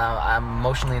something that I'm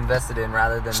emotionally invested in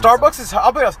rather than... I'll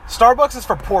be honest, Starbucks is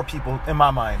for poor people in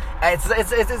my mind. It's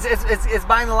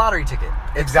buying the lottery ticket.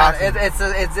 Exactly. It's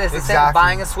the same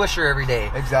buying a Swisher every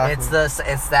day. Exactly. It's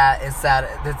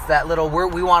that little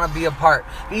we want to be a part.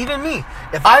 Even me,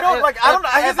 if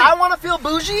I want to feel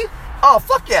bougie, oh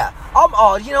fuck yeah.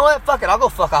 You know what? Fuck it. I'll go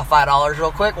fuck off $5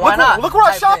 real quick. Why not? Look where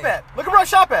I shop at.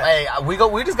 Hey, we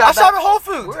just got. I shop at Whole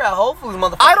Foods. We're at Whole Foods,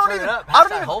 motherfucker. I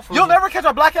don't even. Whole Foods. You'll never catch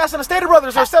a black ass in a Stater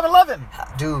Brothers or 7-Eleven.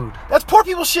 Dude, that's poor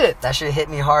people shit. That shit hit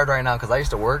me hard right now because I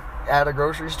used to work at a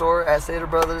grocery store at Stater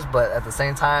Brothers, but at the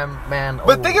same time, man.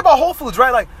 But think about Whole Foods,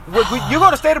 right? Like, you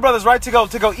go to Stater Brothers, right, to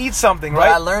go eat something, right?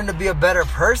 But I learned to be a better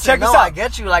person. Check this out. I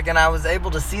get you. Like, and I was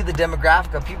able to see the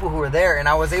demographic of people who were there, and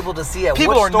I was able to see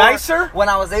people are nicer. When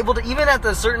I was able to, even at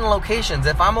the certain locations,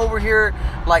 if I'm over here,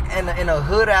 like in a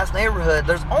hood ass neighborhood,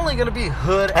 there's only gonna be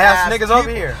hood ass niggas people. over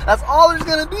here. That's all there's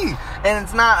gonna be, and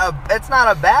it's not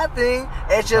a bad thing.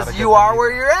 It's just you are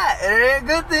where you're at. It ain't a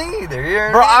good thing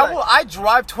either. Bro, I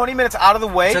drive 20 minutes out of the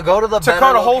way to go to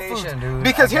Whole Foods, dude.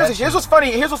 Because here's what's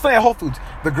funny. Here's what's funny at Whole Foods.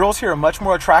 The girls here are much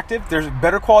more attractive. There's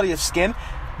better quality of skin.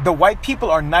 The white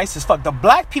people are nice as fuck. The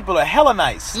black people are hella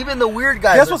nice. Even the weird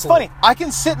guys. That's what's funny. I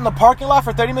can sit in the parking lot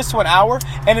for 30 minutes to an hour,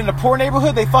 and in a poor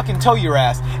neighborhood, they fucking tow your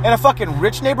ass. In a fucking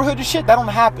rich neighborhood and shit, that don't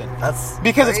happen. That's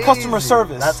because crazy. It's customer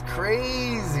service. That's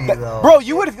crazy, though. Bro,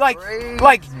 you would like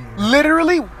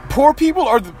literally, poor people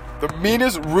are the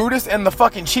meanest, rudest, and the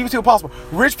fucking cheapest people possible.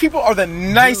 Rich people are the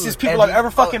nicest people I've ever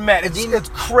fucking met. It's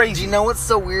crazy. Do you know what's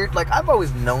so weird? Like, I've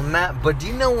always known that, but do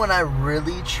you know when I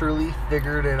really, truly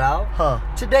figured it out?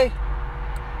 Today.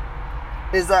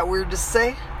 Is that weird to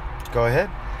say? Go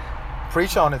ahead.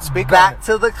 Preach on it. Speak on it. Back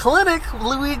to the clinic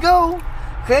we go.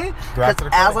 Okay? Because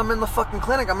as I'm in the fucking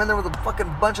clinic, I'm in there with a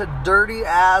fucking bunch of dirty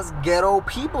ass ghetto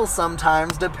people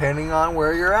sometimes, depending on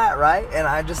where you're at, right? And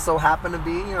I just so happen to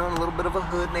be, in a little bit of a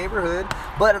hood neighborhood.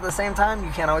 But at the same time,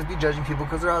 you can't always be judging people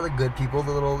because there are the good people,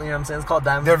 the little, you know what I'm saying? It's called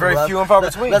diamonds in the rough. They're very few and far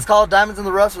between. Let's call it diamonds in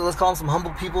the rough, or let's call them some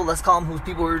humble people. Let's call them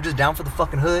people who are just down for the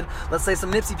fucking hood. Let's say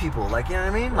some Nipsey people, like, you know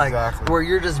what I mean? Like, exactly. Where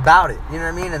you're just about it, you know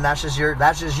what I mean? And that's just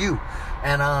you.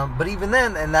 And but even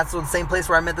then, and that's the same place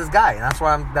where I met this guy, and that's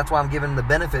why I'm giving the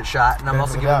benefit shot, and I'm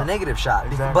also giving the negative shot.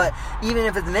 Exactly. But even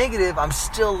if it's negative, I'm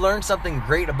still learning something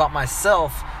great about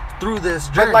myself through this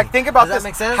journey. But like, think about Does this. That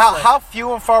make sense? How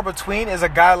few and far between is a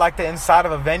guy like that inside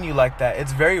of a venue like that?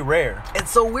 It's very rare. It's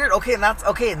so weird. Okay, and that's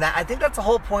okay. And I think that's the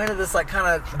whole point of this, like, kind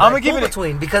of I'm gonna give it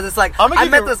between, because it's like I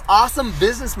met this awesome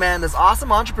businessman, this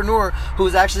awesome entrepreneur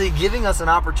who's actually giving us an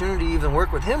opportunity to even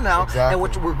work with him now, Exactly. and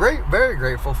which we're very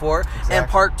grateful for. Exactly. And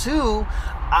part two.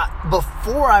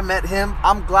 Before I met him,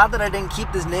 I'm glad that I didn't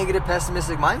keep this negative,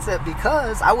 pessimistic mindset,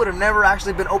 because I would have never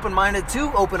actually been open-minded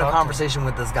to open a conversation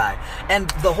with this guy. And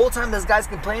the whole time this guy's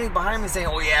complaining behind me saying,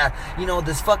 oh yeah, you know,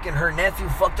 this fucking, her nephew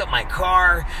fucked up my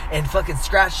car and fucking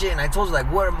scratched it. And I told her, like,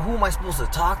 who am I supposed to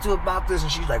talk to about this? And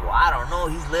she's like, well, I don't know,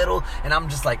 he's little. And I'm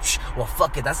just like, well,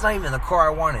 fuck it, that's not even the car I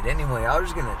wanted anyway. I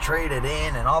was just gonna trade it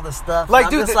in and all this stuff. Like,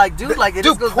 dude, it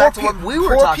just goes back to what we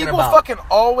were talking about. Poor people fucking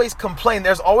always complain.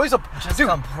 There's always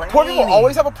poor people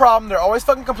always have a problem. They're always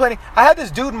fucking complaining. I had this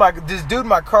dude in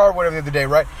my car or whatever the other day,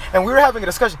 right? And we were having a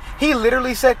discussion. He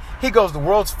literally said, he goes, the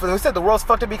world's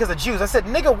fucked up because of Jews. I said,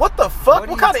 nigga, what the fuck?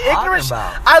 What kind of ignorance?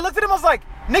 I looked at him, I was like,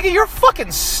 nigga, you're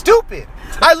fucking stupid.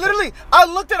 I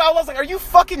looked at him, I was like, are you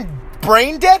fucking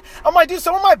brain dead? I'm like, dude,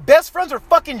 some of my best friends are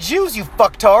fucking Jews, you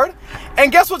fucktard.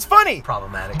 And guess what's funny?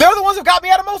 Problematic. They're the ones who got me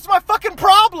out of most of my fucking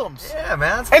problems. Yeah,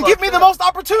 man. And give me the most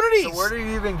opportunities. So where do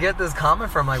you even get this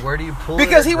comment from? Like, where do you pull?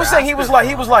 Because he was saying, he's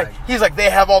like, they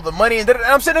have all the money, and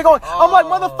I'm sitting there going, I'm like,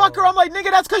 motherfucker, I'm like,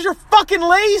 nigga, that's because you're fucking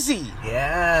lazy.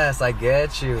 Yes, I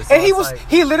get you. So and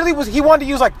he wanted to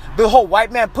use like the whole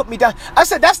white man put me down. I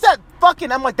said, that's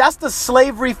that's the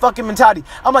slavery fucking mentality.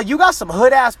 I'm like, you got some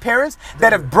hood ass parents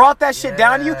that have brought that shit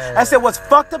down to you. I said, what's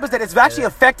fucked up is that it's actually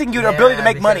affecting your ability to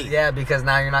make money. Yeah, because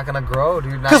now you're not gonna grow,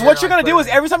 dude. Because what you're gonna do is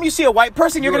every time you see a white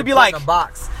person, you're gonna be like, a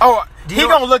box. oh, he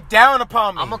gonna look down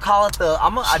upon me. I'm gonna call it do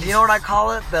you know what I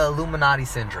call it? The Illuminati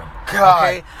syndrome. God.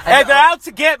 Okay? And they're out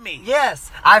to get me.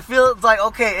 Yes. I feel it's like,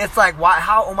 okay, it's like, why,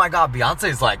 how, oh my God,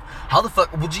 Beyonce's like, how the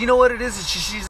fuck, well, do you know what it is? She's